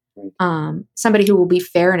 right. Somebody who will be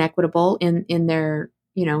fair and equitable in their,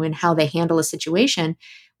 in how they handle a situation.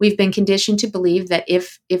 We've been conditioned to believe that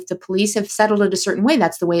if the police have settled it a certain way,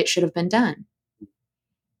 that's the way it should have been done.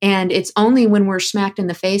 And it's only when we're smacked in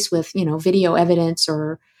the face with, video evidence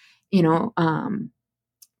or,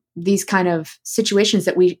 these kind of situations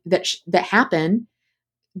that happen,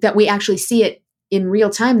 that we actually see it in real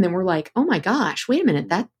time. And then we're like, oh my gosh, wait a minute,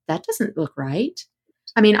 that doesn't look right.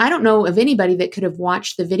 I mean, I don't know of anybody that could have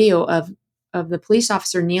watched the video of the police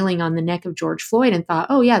officer kneeling on the neck of George Floyd and thought,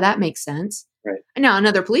 oh yeah, that makes sense. Right. And now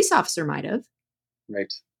another police officer might have.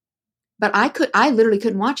 Right. But I literally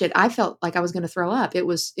couldn't watch it. I felt like I was going to throw up. It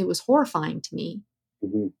was horrifying to me.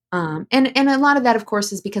 Mm-hmm. And a lot of that, of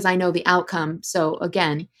course, is because I know the outcome. So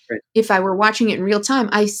again, right. If I were watching it in real time,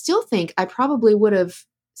 I still think I probably would have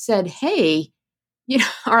said, hey,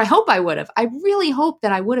 or I hope I would have. I really hope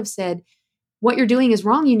that I would have said, what you're doing is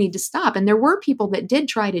wrong. You need to stop. And there were people that did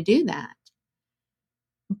try to do that.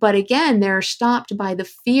 But again, they're stopped by the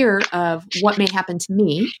fear of what may happen to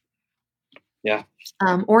me. Yeah.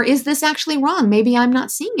 Or is this actually wrong? Maybe I'm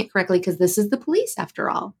not seeing it correctly because this is the police after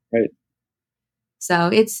all. Right. So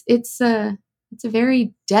it's a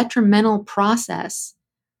very detrimental process.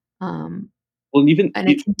 Well, even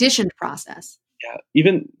a conditioned process. Yeah.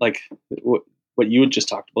 Even like what you had just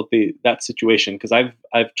talked about, that situation, because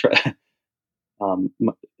I've tried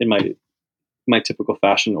in my typical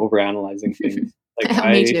fashion overanalyzing things.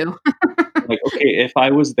 Like me too. like, okay, if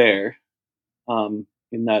I was there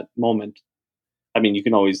in that moment, I mean, you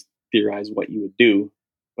can always theorize what you would do,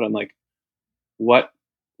 but I'm like, what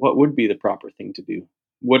would be the proper thing to do?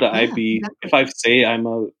 Would I be, exactly. If I say I'm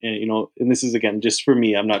and this is again, just for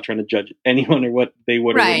me, I'm not trying to judge anyone or what they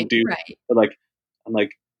would or wouldn't do, right. But like, I'm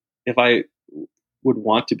like, if I would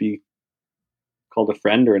want to be called a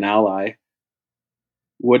friend or an ally,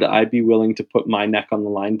 would I be willing to put my neck on the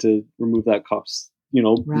line to remove that cop's,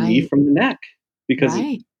 knee from the neck? Because,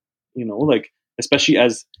 like, especially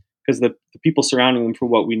because the people surrounding them, for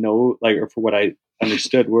what we know, like, or for what I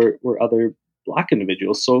understood, were other Black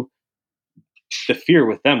individuals. So the fear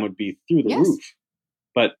with them would be through the roof.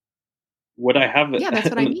 But would I have that's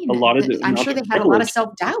what I mean. A lot of I'm sure they had a lot of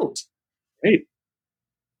self-doubt. Right.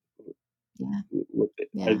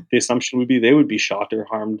 Yeah. The assumption would be they would be shot or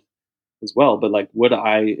harmed as well. But like,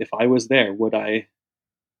 if I was there, what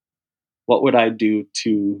would I do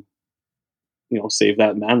to, save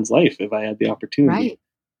that man's life if I had the opportunity?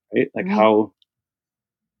 Right. Like how,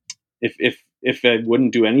 if I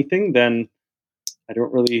wouldn't do anything, then I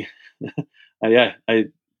don't really, I don't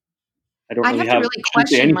I'd really have to really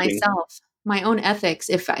question myself, my own ethics,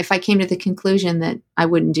 if I came to the conclusion that I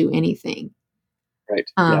wouldn't do anything. Right.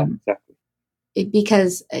 Yeah, exactly.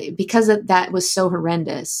 Because that was so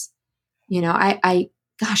horrendous. I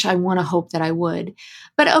want to hope that I would.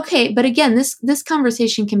 But okay, but again, this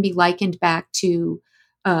conversation can be likened back to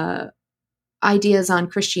ideas on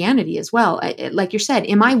Christianity as well. Like you said,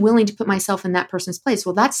 am I willing to put myself in that person's place?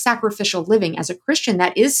 Well, that's sacrificial living. As a Christian,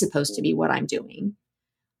 that is supposed to be what I'm doing.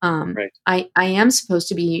 Right. I am supposed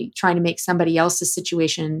to be trying to make somebody else's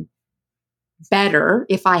situation better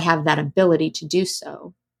if I have that ability to do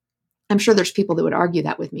so. I'm sure there's people that would argue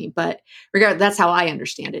that with me, but regardless, that's how I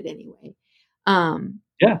understand it anyway.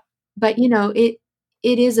 Yeah. But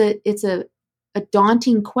it's a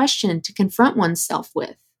daunting question to confront oneself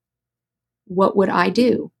with. what would I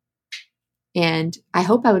do? And I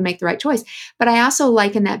hope I would make the right choice. But I also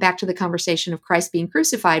liken that back to the conversation of Christ being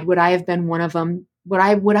crucified. Would I have been one of them? Would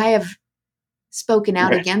I have spoken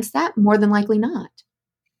out Right. against that? More than likely not.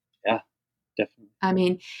 Yeah, definitely. I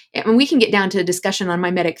mean, and we can get down to a discussion on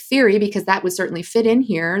mimetic theory, because that would certainly fit in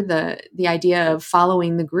here, the idea of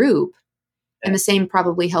following the group. And the same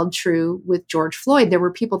probably held true with George Floyd. There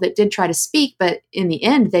were people that did try to speak, but in the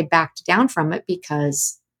end, they backed down from it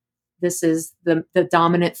because this is the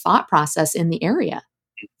dominant thought process in the area.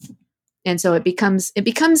 And so it becomes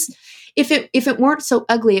if it weren't so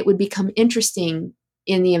ugly, it would become interesting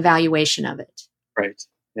in the evaluation of it. Right.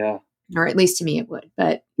 Yeah. Or at least to me it would.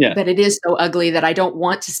 But Yeah. but it is so ugly that I don't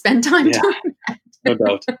want to spend time doing that. No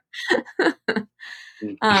doubt.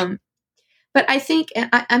 But I think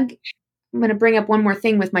I'm going to bring up one more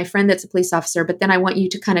thing with my friend that's a police officer, but then I want you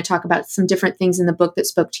to kind of talk about some different things in the book that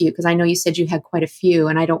spoke to you, because I know you said you had quite a few,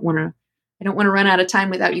 and I don't want to run out of time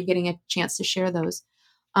without you getting a chance to share those.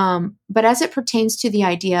 But as it pertains to the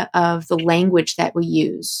idea of the language that we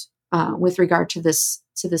use with regard to this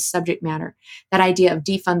subject matter, that idea of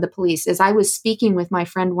defund the police. As I was speaking with my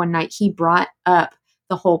friend one night, he brought up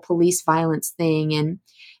the whole police violence thing, and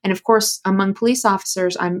of course, among police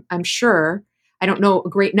officers, I'm sure, I don't know a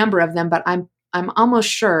great number of them, but I'm almost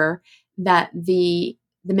sure that the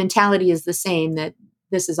mentality is the same, that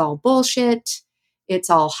this is all bullshit. It's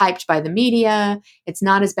all hyped by the media. It's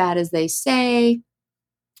not as bad as they say.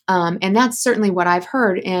 And that's certainly what I've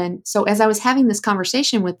heard. And so as I was having this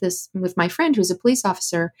conversation with my friend who's a police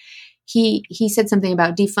officer, he said something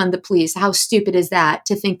about defund the police. How stupid is that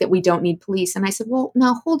to think that we don't need police? And I said, well,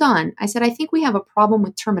 no, hold on. I said, I think we have a problem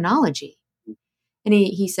with terminology. And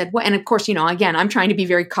he said, well, and of course, again, I'm trying to be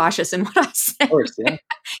very cautious in what I say. Of course, yeah.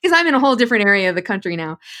 Because I'm in a whole different area of the country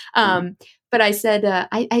now. But I said,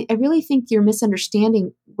 I really think you're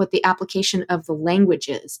misunderstanding what the application of the language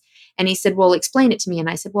is. And he said, well, explain it to me. And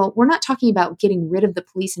I said, well, we're not talking about getting rid of the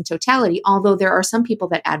police in totality, although there are some people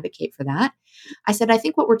that advocate for that. I said, I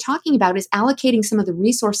think what we're talking about is allocating some of the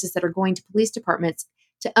resources that are going to police departments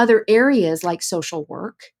to other areas like social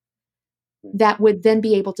work, that would then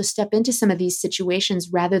be able to step into some of these situations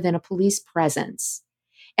rather than a police presence.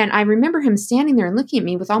 And I remember him standing there and looking at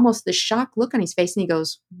me with almost this shocked look on his face. And he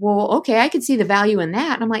goes, well, okay, I could see the value in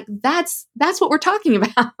that. And I'm like, that's what we're talking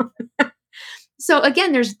about. So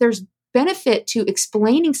again, there's benefit to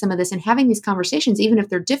explaining some of this and having these conversations, even if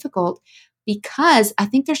they're difficult, because I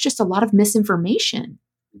think there's just a lot of misinformation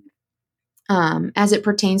as it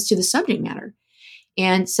pertains to the subject matter.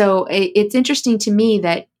 And so it's interesting to me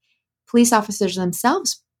that police officers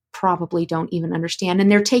themselves probably don't even understand.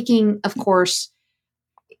 And they're taking, of course,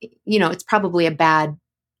 it's probably a bad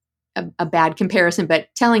comparison, but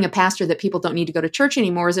telling a pastor that people don't need to go to church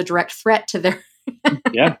anymore is a direct threat to their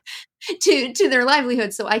to their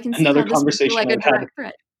livelihood. So I can see another how this conversation would feel like a direct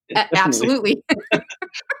threat. Absolutely.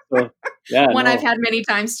 So, one I've had many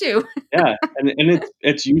times too. Yeah, and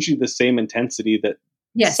it's usually the same intensity that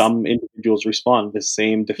some individuals respond, the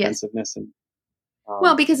same defensiveness. And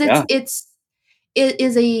well, because it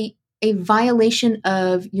is a violation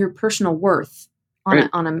of your personal worth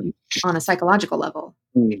on a psychological level.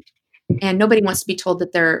 And nobody wants to be told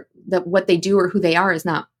that what they do or who they are is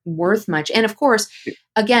not worth much. And of course,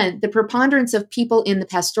 again, the preponderance of people in the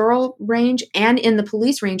pastoral range and in the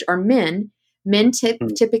police range are men. Men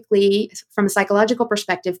typically, from a psychological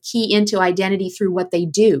perspective, key into identity through what they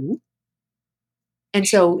do. And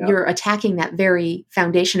so you're attacking that very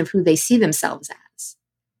foundation of who they see themselves as.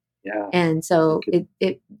 Yeah. And so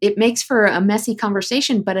it makes for a messy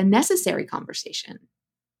conversation, but a necessary conversation.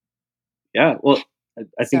 Yeah. Well,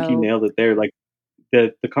 I think you nailed it there. Like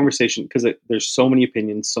the conversation, because there's so many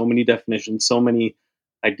opinions, so many definitions, so many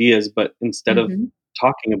ideas, but instead of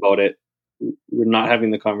talking about it, we're not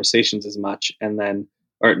having the conversations as much. And then,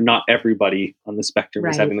 or not everybody on the spectrum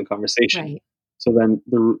is having the conversation. Right. So then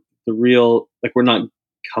the real, like, we're not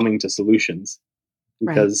coming to solutions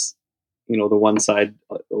because, the one side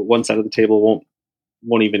of the table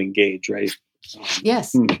won't even engage. Right.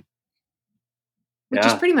 Yes. Which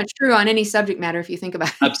is pretty much true on any subject matter if you think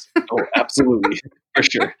about it. Absolutely. For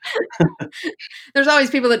sure. There's always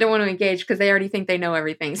people that don't want to engage because they already think they know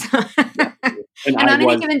everything. So. And on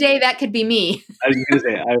any given day, that could be me. I was going to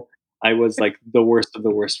say, I was like the worst of the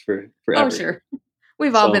worst forever. Oh, sure.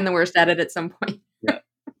 We've all been the worst at it at some point. Yeah.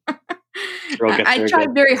 I try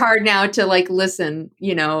very hard now to listen,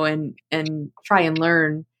 and try and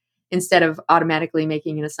learn instead of automatically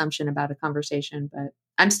making an assumption about a conversation. But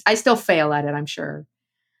I still fail at it, I'm sure.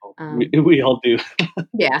 We all do.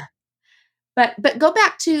 Yeah. But go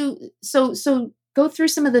back to, so go through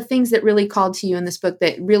some of the things that really called to you in this book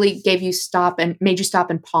that really made you stop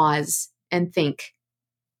and pause and think.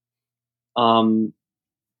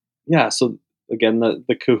 Yeah. So again,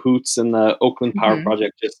 the Cahoots and the Oakland Power Mhm.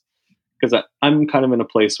 Project, just because I'm kind of in a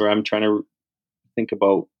place where I'm trying to think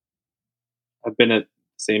about. I've been at the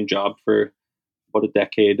same job for about a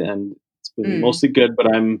decade, and it's been Mm, mostly good.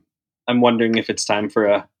 But I'm wondering if it's time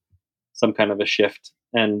for some kind of a shift.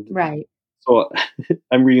 And right. so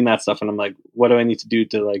I'm reading that stuff, and I'm like, what do I need to do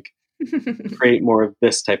to like create more of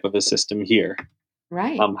this type of a system here?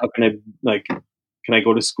 Right. How can I like? Can I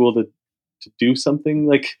go to school to do something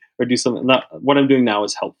like or do something? Not what I'm doing now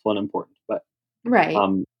is helpful and important, but Right.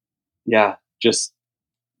 um, yeah, just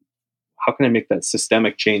how can I make that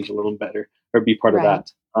systemic change a little better or be part of Right.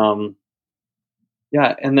 that?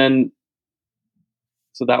 Yeah, and then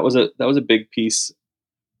so that was a big piece.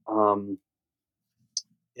 Um,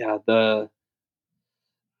 yeah, the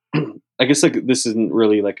I guess like this isn't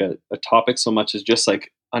really like a topic so much as just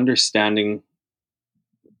like understanding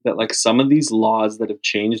that like some of these laws that have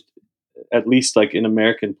changed, at least like in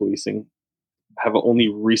American policing, have only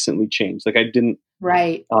recently changed. Like I didn't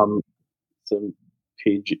Right. so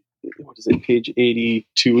page what is it, page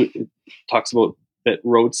 82, it talks about that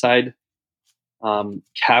roadside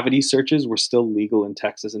cavity searches were still legal in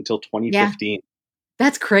Texas until Yeah. 2015.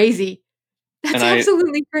 That's crazy. That's And I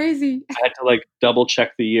absolutely crazy. I had to like double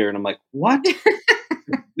check the year, and I'm like, what?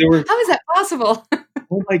 There were, How is that possible?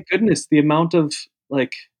 oh my goodness, the amount of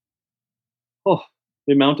like, oh,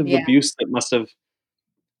 the amount of Yeah. abuse that must have,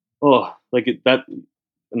 oh, like that,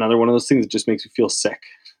 another one of those things that just makes you feel sick.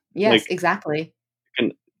 Yes, Like, exactly.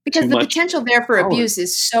 and Because too the much potential there for power. abuse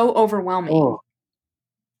is so overwhelming. Oh,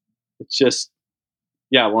 it's just,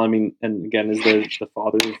 yeah. Well, I mean, and again, is the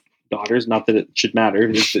father of daughters, not that it should matter,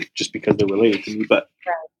 is that just because they're related to me, but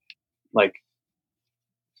like,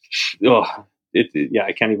 oh, yeah,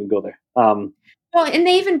 I can't even go there. Well, and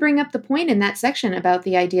they even bring up the point in that section about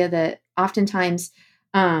the idea that oftentimes,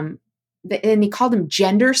 um, and they call them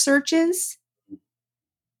gender searches,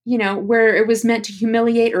 where it was meant to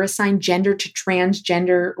humiliate or assign gender to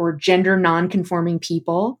transgender or gender nonconforming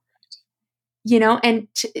people, and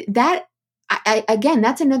that, again,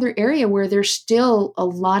 that's another area where there's still a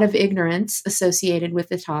lot of ignorance associated with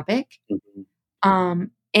the topic. Mhm.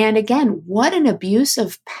 And again, what an abuse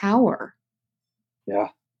of power Yeah.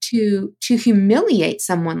 to humiliate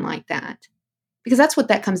someone like that, because that's what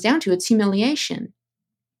that comes down to. It's humiliation.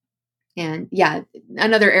 And yeah,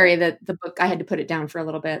 another area that the book, I had to put it down for a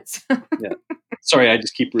little bit. So. Yeah. Sorry, I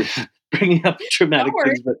just keep bringing up No traumatic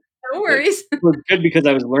worries. things, but No it worries. was good because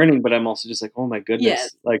I was learning, but I'm also just like, oh my Yes.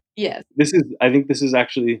 goodness, like Yes. I think this is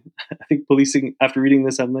actually, I think policing. After reading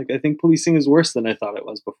this, I'm like, I think policing is worse than I thought it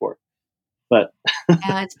was before. But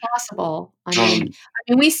Yeah, it's possible. um,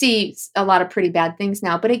 We see a lot of pretty bad things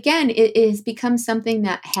now, but again, it has become something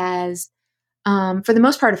that has, for the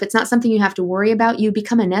most part, if it's not something you have to worry about, you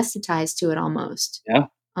become anesthetized to it almost, yeah,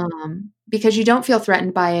 because you don't feel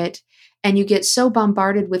threatened by it, and you get so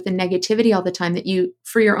bombarded with the negativity all the time that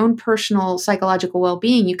for your own personal psychological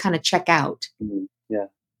well-being, you kind of check out. yeah,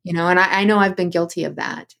 And I know I've been guilty of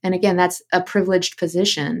that. And again, that's a privileged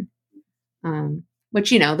position,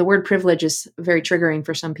 which, the word privilege is very triggering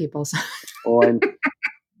for some people. So. oh, and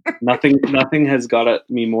nothing has got at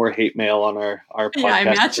me more hate mail on our Yeah, I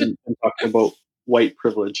podcast imagine. than talking about white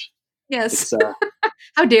privilege. Yes. It's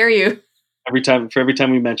How dare you? every time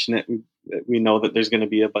we mention it, we know that there's going to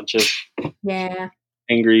be a bunch of Yeah.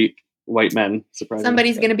 angry white men. Surprisingly,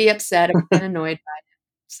 Somebody's going to be upset and annoyed by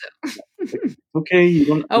it. like, So. okay, you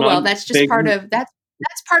don't. Oh, Not well, that's just part begging, of that's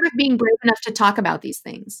part of being brave enough to talk about these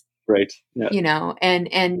things, right? Yeah,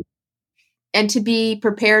 and to be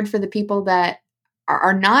prepared for the people that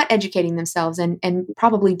are not educating themselves and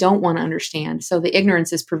probably don't want to understand. So the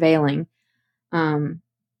ignorance is prevailing.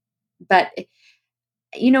 But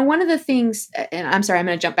one of the things, and I'm sorry, I'm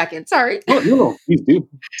going to jump back in. Sorry. no, please do.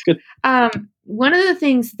 It's good. One of the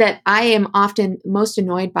things that I am often most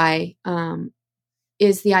annoyed by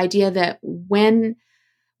is the idea that when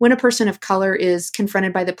a person of color is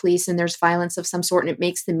confronted by the police and there's violence of some sort and it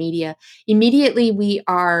makes the media, immediately we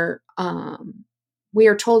are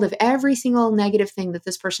told of every single negative thing that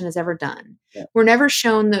this person has ever done. Yeah. We're never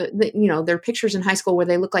shown their pictures in high school where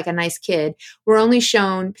they look like a nice kid. We're only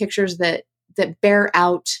shown pictures that bear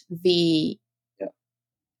out the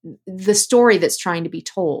story that's trying to be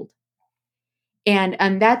told.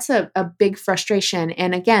 And that's a big frustration.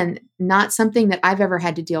 And again, not something that I've ever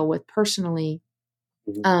had to deal with personally.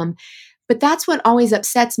 Mm-hmm. But that's what always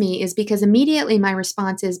upsets me, is because immediately my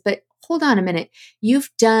response is, but hold on a minute. You've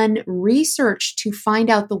done research to find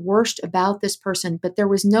out the worst about this person, but there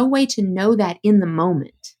was no way to know that in the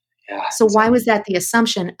moment. Yeah. So why was that the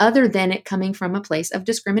assumption other than it coming from a place of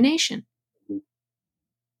discrimination?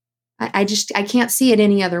 I can't see it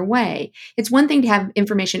any other way. It's one thing to have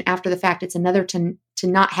information after the fact. It's another to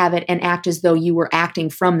not have it and act as though you were acting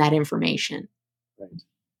from that information. Right.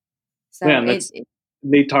 So yeah,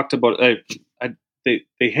 they talked about they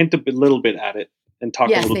hint a little bit at it and talk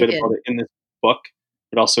a little bit about it in this book,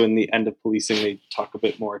 but also in the End of Policing, they talk a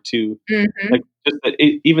bit more too. Mm-hmm. Like just that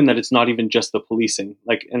even that it's not even just the policing.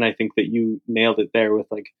 Like, and I think that you nailed it there with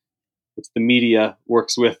like it's the media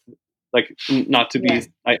works with. Like, not to be, Yes.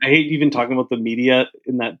 I hate even talking about the media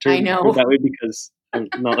in that term I know. that way because I'm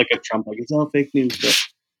not like a Trump, like it's all fake news, but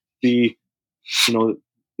the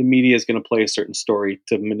media is going to play a certain story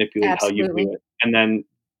to manipulate Absolutely. how you do it. And then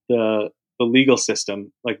the legal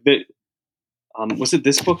system, like was it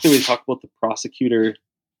this book that we talked about the prosecutors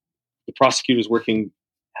working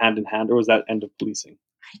hand in hand, or was that End of Policing?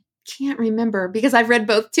 Can't remember because I've read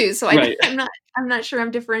both too. So right. I'm not sure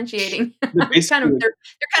I'm differentiating. they're kind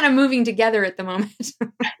of moving together at the moment.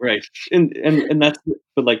 right. And that's,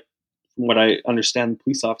 but like, from what I understand,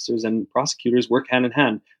 police officers and prosecutors work hand in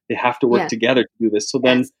hand. They have to work together to do this. So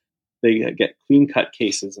then they get clean cut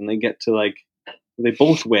cases and they get to like, they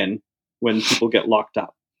both win when people get locked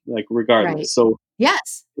up, like regardless. Right. So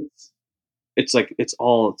yes, it's like, it's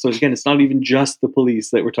all, so again, it's not even just the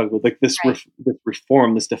police that we're talking about. Like this, this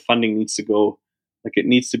reform, this defunding needs to go, like it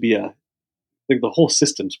needs to be like the whole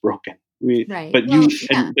system's broken. But and like you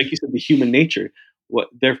said, the human nature, what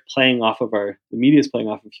they're playing off of the media is playing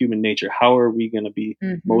off of human nature. How are we going to be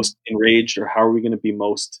most enraged, or how are we going to be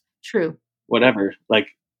most true? Whatever, like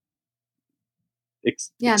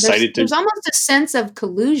excited. There's almost a sense of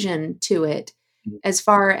collusion to it, as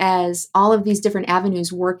far as all of these different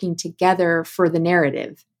avenues working together for the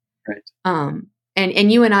narrative. Right.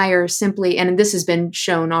 And you and I are simply, and this has been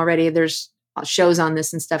shown already. There's shows on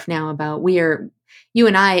this and stuff now about you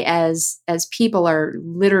and I as people are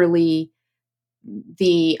literally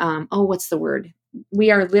the what's the word?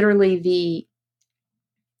 We are literally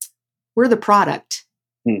we're the product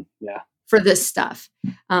for this stuff.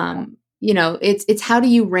 It's how do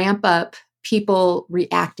you ramp up people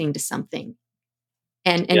reacting to something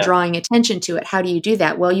and drawing attention to it? How do you do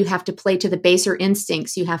that? Well, you have to play to the baser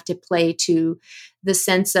instincts. You have to play to the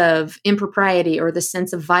sense of impropriety or the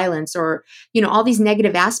sense of violence, or, all these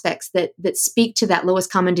negative aspects that speak to that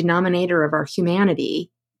lowest common denominator of our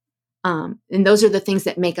humanity. And those are the things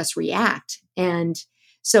that make us react. And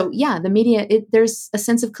so, the media, there's a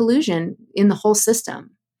sense of collusion in the whole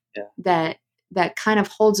system that kind of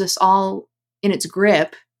holds us all in its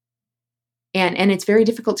grip. And it's very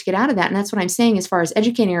difficult to get out of that. And that's what I'm saying, as far as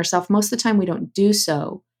educating ourselves, most of the time we don't do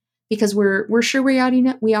so because we're sure we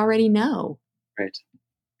already know. Right.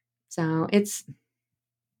 So it's,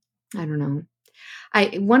 I don't know.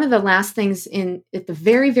 One of the last things at the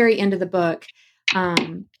very, very end of the book,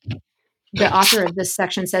 the author of this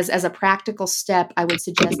section says, as a practical step, I would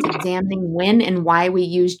suggest examining when and why we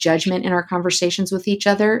use judgment in our conversations with each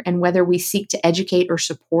other and whether we seek to educate or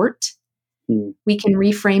support. We can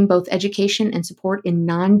reframe both education and support in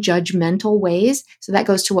non-judgmental ways. So that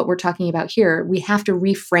goes to what we're talking about here. We have to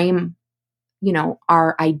reframe,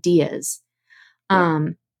 our ideas.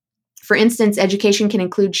 For instance, education can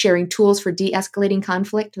include sharing tools for de-escalating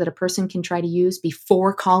conflict that a person can try to use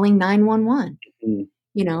before calling 911.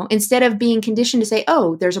 Instead of being conditioned to say,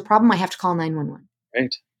 oh, there's a problem, I have to call 911.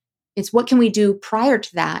 Right. It's what can we do prior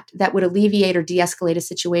to that would alleviate or de-escalate a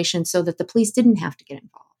situation so that the police didn't have to get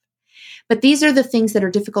involved. But these are the things that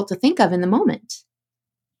are difficult to think of in the moment,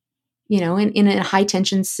 in a high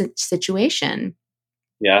tension situation.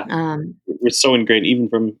 Yeah. We're so ingrained, even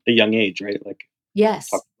from a young age, right? Like, yes.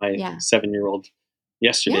 I talked to my 7-year-old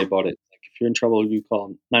yesterday about it. Like, if you're in trouble, you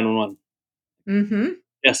call 911. Mm-hmm.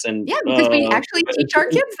 Yes. And because we actually teach our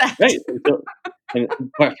kids that. Right. And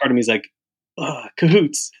part of me is like,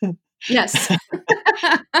 cahoots. Yes.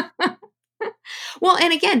 Well,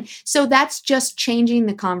 and again, so that's just changing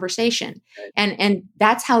the conversation. Right. And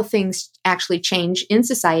that's how things actually change in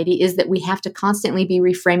society, is that we have to constantly be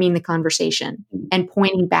reframing the conversation and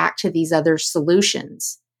pointing back to these other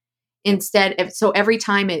solutions. So every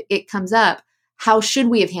time it comes up, how should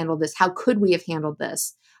we have handled this? How could we have handled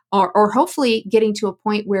this? Or hopefully getting to a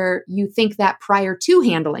point where you think that prior to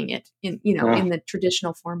handling it in the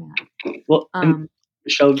traditional format. Well,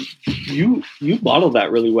 Michelle, you model that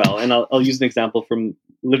really well, and I'll use an example from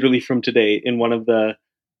today. In one of the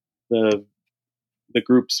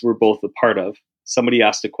groups we're both a part of, somebody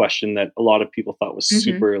asked a question that a lot of people thought was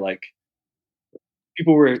super like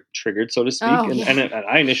people were triggered, so to speak, Oh, and yeah.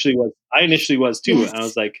 I initially was too, and I Yes.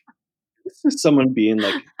 was like, "Is this someone being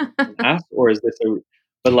like an ass, or is this a?"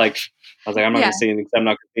 But like, I was like, "I'm not Yeah. going to say anything. 'Cause I'm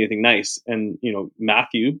not going to say anything nice." And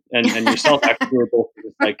Matthew and yourself actually were both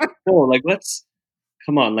just like, "Oh, like let's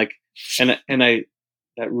come on, like," and I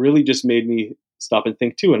that really just made me stop and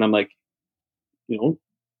think too. And I'm like,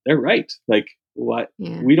 they're right. Like, what?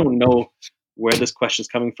 Yeah. We don't know where this question's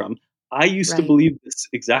coming from. I used to Right. believe this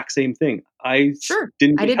exact same thing. Sure.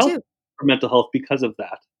 Didn't I get did help too. for mental health because of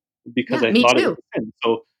that, because Yeah, I me thought it was too. a sin.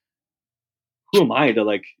 So who am I to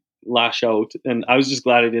like lash out? And I was just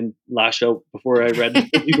glad I didn't lash out before I read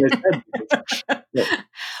what you guys said. Yeah.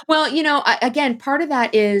 Well, again, part of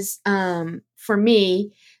that is for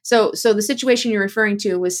me. So the situation you're referring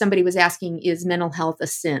to was somebody was asking, is mental health a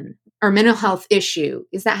sin or mental health issue?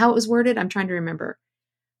 Is that how it was worded? I'm trying to remember.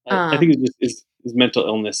 I think Um, it just is mental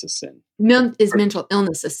illness a sin? is mental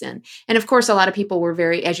illness a sin? And of course, a lot of people were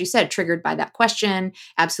very, as you said, triggered by that question.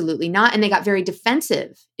 Absolutely not. And they got very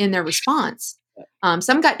defensive in their response.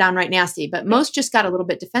 Some got downright nasty, but Yeah. most just got a little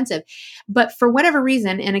bit defensive. But for whatever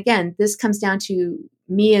reason, and again, this comes down to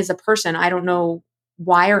me as a person. I don't know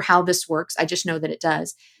why or how this works. I just know that it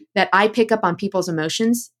does. That I pick up on people's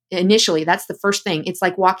emotions initially. That's the first thing. It's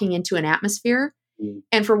like walking into an atmosphere. Mm.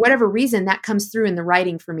 And for whatever reason, that comes through in the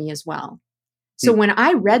writing for me as well. So Hmm. when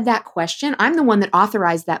I read that question, I'm the one that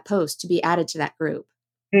authorized that post to be added to that group.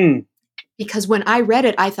 Hmm. Because when I read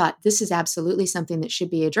it, I thought this is absolutely something that should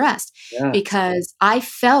be addressed Yeah. because I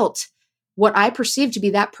felt what I perceived to be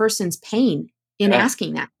that person's pain in Yeah.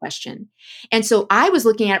 asking that question. And so I was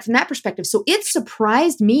looking at it from that perspective. So it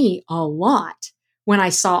surprised me a lot when I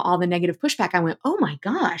saw all the negative pushback. I went, oh my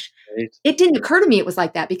gosh, Right. it didn't occur to me it was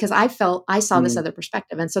like that because I saw this Mm. other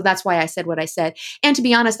perspective. And so that's why I said what I said. And to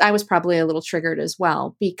be honest, I was probably a little triggered as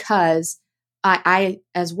well because I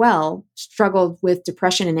as well struggled with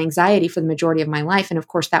depression and anxiety for the majority of my life. And of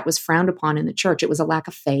course, that was frowned upon in the church. It was a lack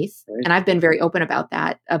of faith. Right. And I've been very open about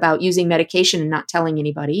that, about using medication and not telling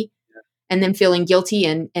anybody. Yeah. And then feeling guilty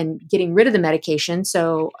and getting rid of the medication.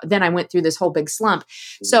 So then I went through this whole big slump.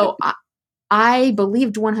 So I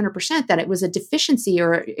believed 100% that it was a deficiency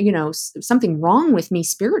or, something wrong with me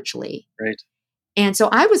spiritually. Right. And so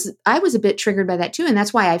I was a bit triggered by that too. And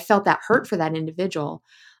that's why I felt that hurt for that individual.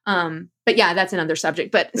 But yeah, that's another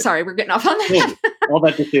subject, but sorry, we're getting off on that. All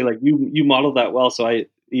that to say, like you modeled that well. So I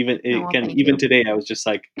even Thank even you. today, I was just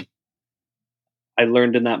like, I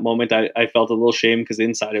learned in that moment. I felt a little shame because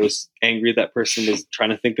inside I was angry that person was trying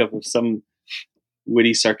to think of some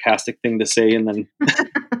witty, sarcastic thing to say, and then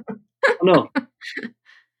oh no, you're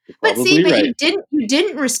But see, probably but right. you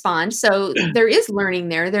didn't respond. So there is learning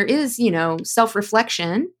there. There is,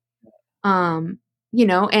 self-reflection.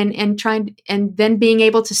 And trying and then being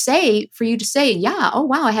able to say, for you to say, yeah, oh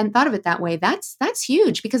wow, I hadn't thought of it that way. That's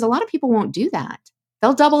huge because a lot of people won't do that.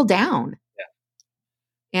 They'll double down.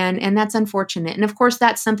 Yeah. And that's unfortunate. And of course,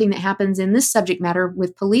 that's something that happens in this subject matter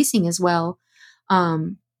with policing as well.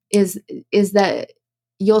 Is that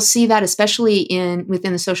you'll see that especially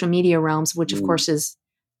within the social media realms, which of course is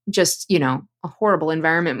just, a horrible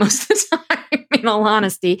environment most of the time, in all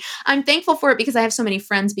honesty. I'm thankful for it because I have so many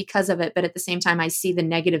friends because of it. But at the same time, I see the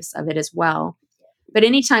negatives of it as well. But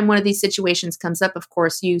anytime one of these situations comes up, of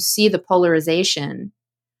course, you see the polarization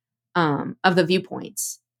of the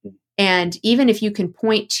viewpoints. And even if you can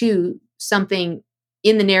point to something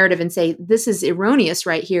in the narrative and say, this is erroneous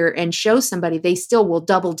right here, and show somebody, they still will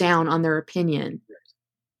double down on their opinion.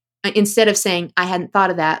 Instead of saying, I hadn't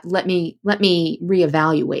thought of that, let me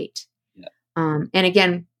reevaluate. Yeah. And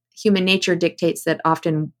again, human nature dictates that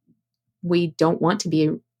often we don't want to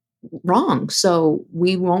be wrong. So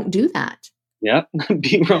we won't do that. Yeah.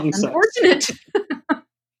 Being wrong sucks. Unfortunate.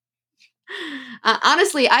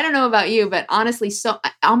 Honestly, I don't know about you, but honestly, so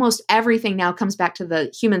almost everything now comes back to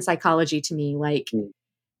the human psychology to me. Like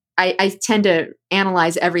I tend to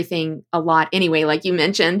analyze everything a lot anyway, like you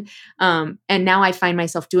mentioned. And now I find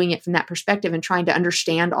myself doing it from that perspective and trying to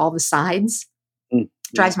understand all the sides.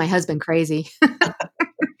 Drives my husband crazy.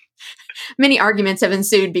 Many arguments have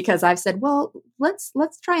ensued because I've said, well, let's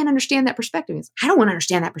try and understand that perspective. He's, I don't want to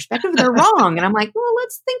understand that perspective. They're wrong. And I'm like, well,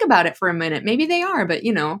 let's think about it for a minute. Maybe they are, but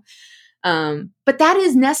but that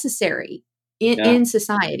is necessary in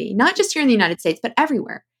society, not just here in the United States, but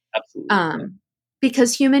everywhere. Absolutely.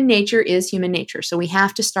 Because human nature is human nature. So we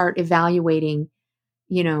have to start evaluating,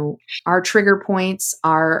 our trigger points,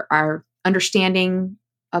 our understanding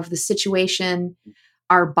of the situation,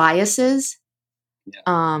 our biases.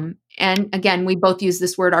 Yeah. And again, we both use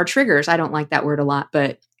this word, our triggers. I don't like that word a lot,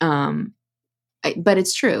 but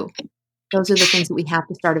it's true. Those are the things that we have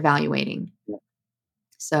to start evaluating. Yeah.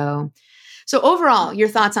 So So overall, your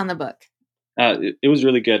thoughts on the book? It was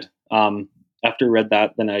really good. After I read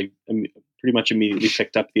that, then I pretty much immediately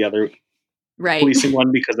picked up the other Right. policing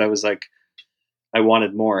one because I was like, I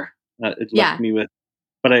wanted more. It left me with,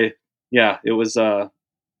 but it was, I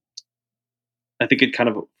think it kind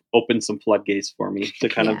of opened some floodgates for me to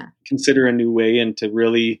kind of consider a new way and to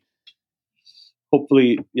really,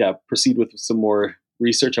 hopefully, proceed with some more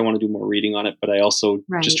research. I want to do more reading on it, but I also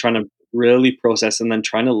just trying to really process and then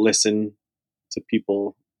trying to listen to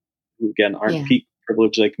people who, again, aren't peak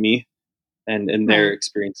privileged like me and their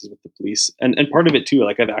experiences with the police. And part of it too,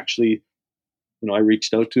 like I've actually, I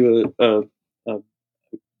reached out to a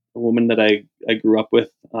woman that I grew up with,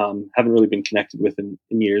 haven't really been connected with in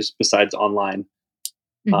years besides online,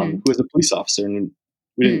 who was a police officer, and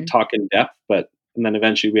we didn't talk in depth, and then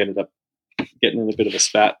eventually we ended up getting in a bit of a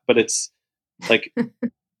spat, but it's like,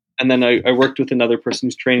 and then I worked with another person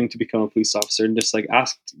who's training to become a police officer and just like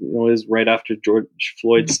asked, is right after George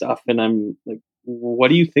Floyd stuff. And I'm like, what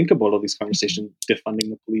do you think about all these conversations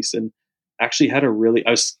defunding the police? And actually I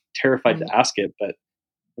was terrified to ask it, but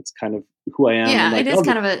that's kind of who I am. Yeah, like, it is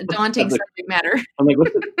kind of a daunting subject matter. I'm like,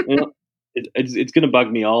 it's going to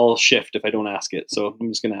bug me. I'll shift if I don't ask it. So I'm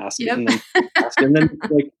just going to ask it and then and then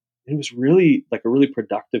like, it was really like a really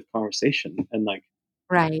productive conversation. And like,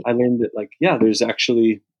 I learned that like, there's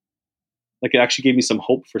actually, like, it actually gave me some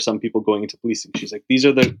hope for some people going into policing. She's like, these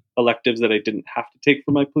are the electives that I didn't have to take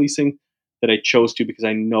for my policing that I chose to, because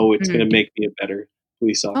I know it's going to make me a better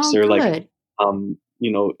police officer. Like,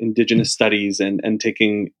 Indigenous studies and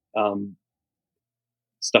taking,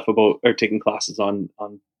 stuff about, or taking classes on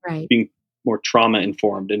being more trauma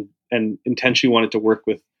informed and intentionally wanted to work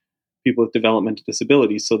with people with developmental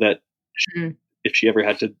disabilities so that if she ever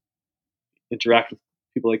had to interact with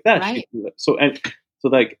people like that, she could do that. So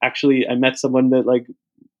like, actually I met someone that like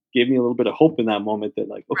gave me a little bit of hope in that moment that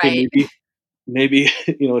like, okay, maybe,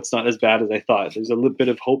 it's not as bad as I thought. There's a little bit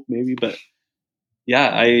of hope maybe, but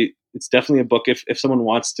it's definitely a book. If someone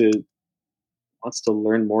wants to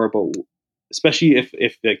learn more about, especially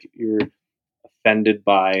if like you're offended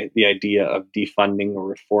by the idea of defunding or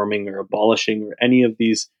reforming or abolishing or any of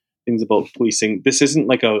these things about policing, this isn't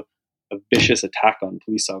like a vicious attack on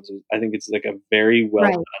police officers. I think it's like a very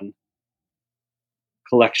well done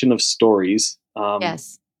collection of stories that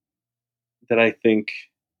I think,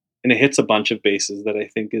 and it hits a bunch of bases that I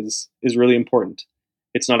think is really important.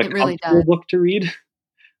 It's not a comfortable book to read.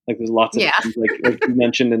 Like there's lots of things, like you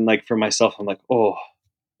mentioned, and like for myself, I'm like, oh,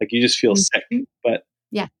 like you just feel sick. But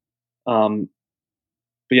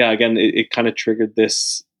again, it kind of triggered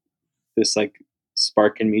this like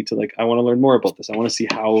spark in me to like, I want to learn more about this. I want to see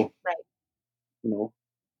how,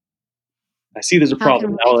 I see there's a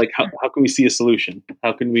problem now. Like how can we see a solution?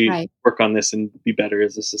 How can we work on this and be better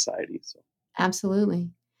as a society? So absolutely.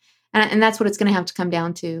 And that's what it's going to have to come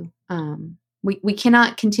down to. We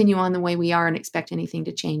cannot continue on the way we are and expect anything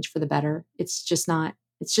to change for the better. It's just not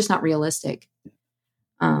realistic.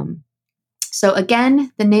 So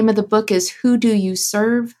again, the name of the book is Who Do You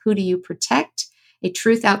Serve? Who Do You Protect? A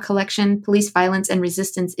Truth Out Collection, Police Violence and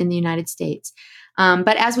Resistance in the United States.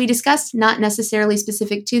 But as we discussed, not necessarily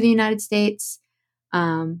specific to the United States.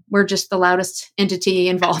 We're just the loudest entity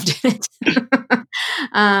involved in it.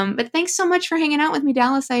 But thanks so much for hanging out with me,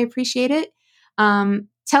 Dallas. I appreciate it.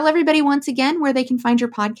 Tell everybody once again where they can find your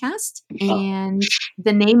podcast and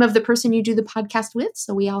the name of the person you do the podcast with,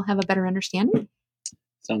 so we all have a better understanding.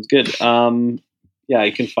 Sounds good. You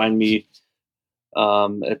can find me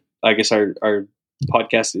I guess our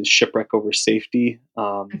podcast is Shipwreck Over Safety.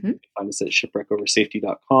 You can find us at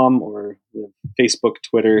shipwreckoversafety.com or Facebook,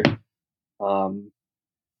 Twitter.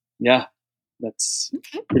 That's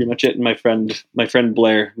pretty much it. And my friend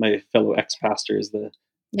Blair, my fellow ex-pastor, is the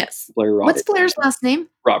Blair Roberts. What's Blair's last name?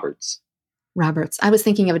 Roberts. I was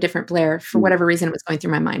thinking of a different Blair for whatever reason it was going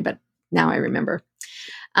through my mind, but now I remember.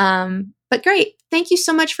 But great. Thank you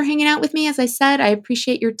so much for hanging out with me. As I said, I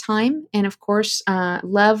appreciate your time and of course,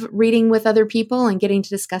 love reading with other people and getting to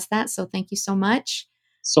discuss that. So thank you so much.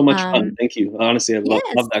 So much fun. Thank you. Honestly, I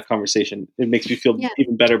love that conversation. It makes me feel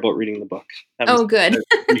even better about reading the book. Good.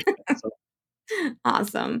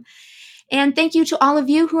 Awesome. And thank you to all of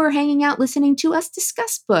you who are hanging out, listening to us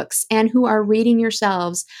discuss books and who are reading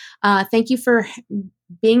yourselves. Thank you for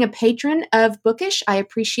being a patron of Bookish. I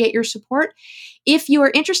appreciate your support. If you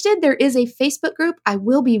are interested, there is a Facebook group. I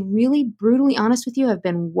will be really brutally honest with you. I've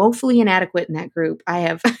been woefully inadequate in that group. I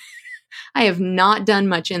have not done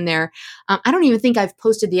much in there. I don't even think I've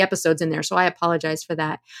posted the episodes in there, so I apologize for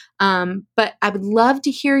that. But I would love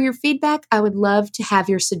to hear your feedback. I would love to have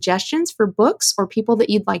your suggestions for books or people that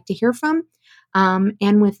you'd like to hear from.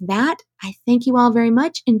 And with that, I thank you all very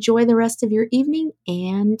much. Enjoy the rest of your evening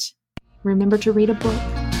and remember to read a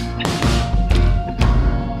book.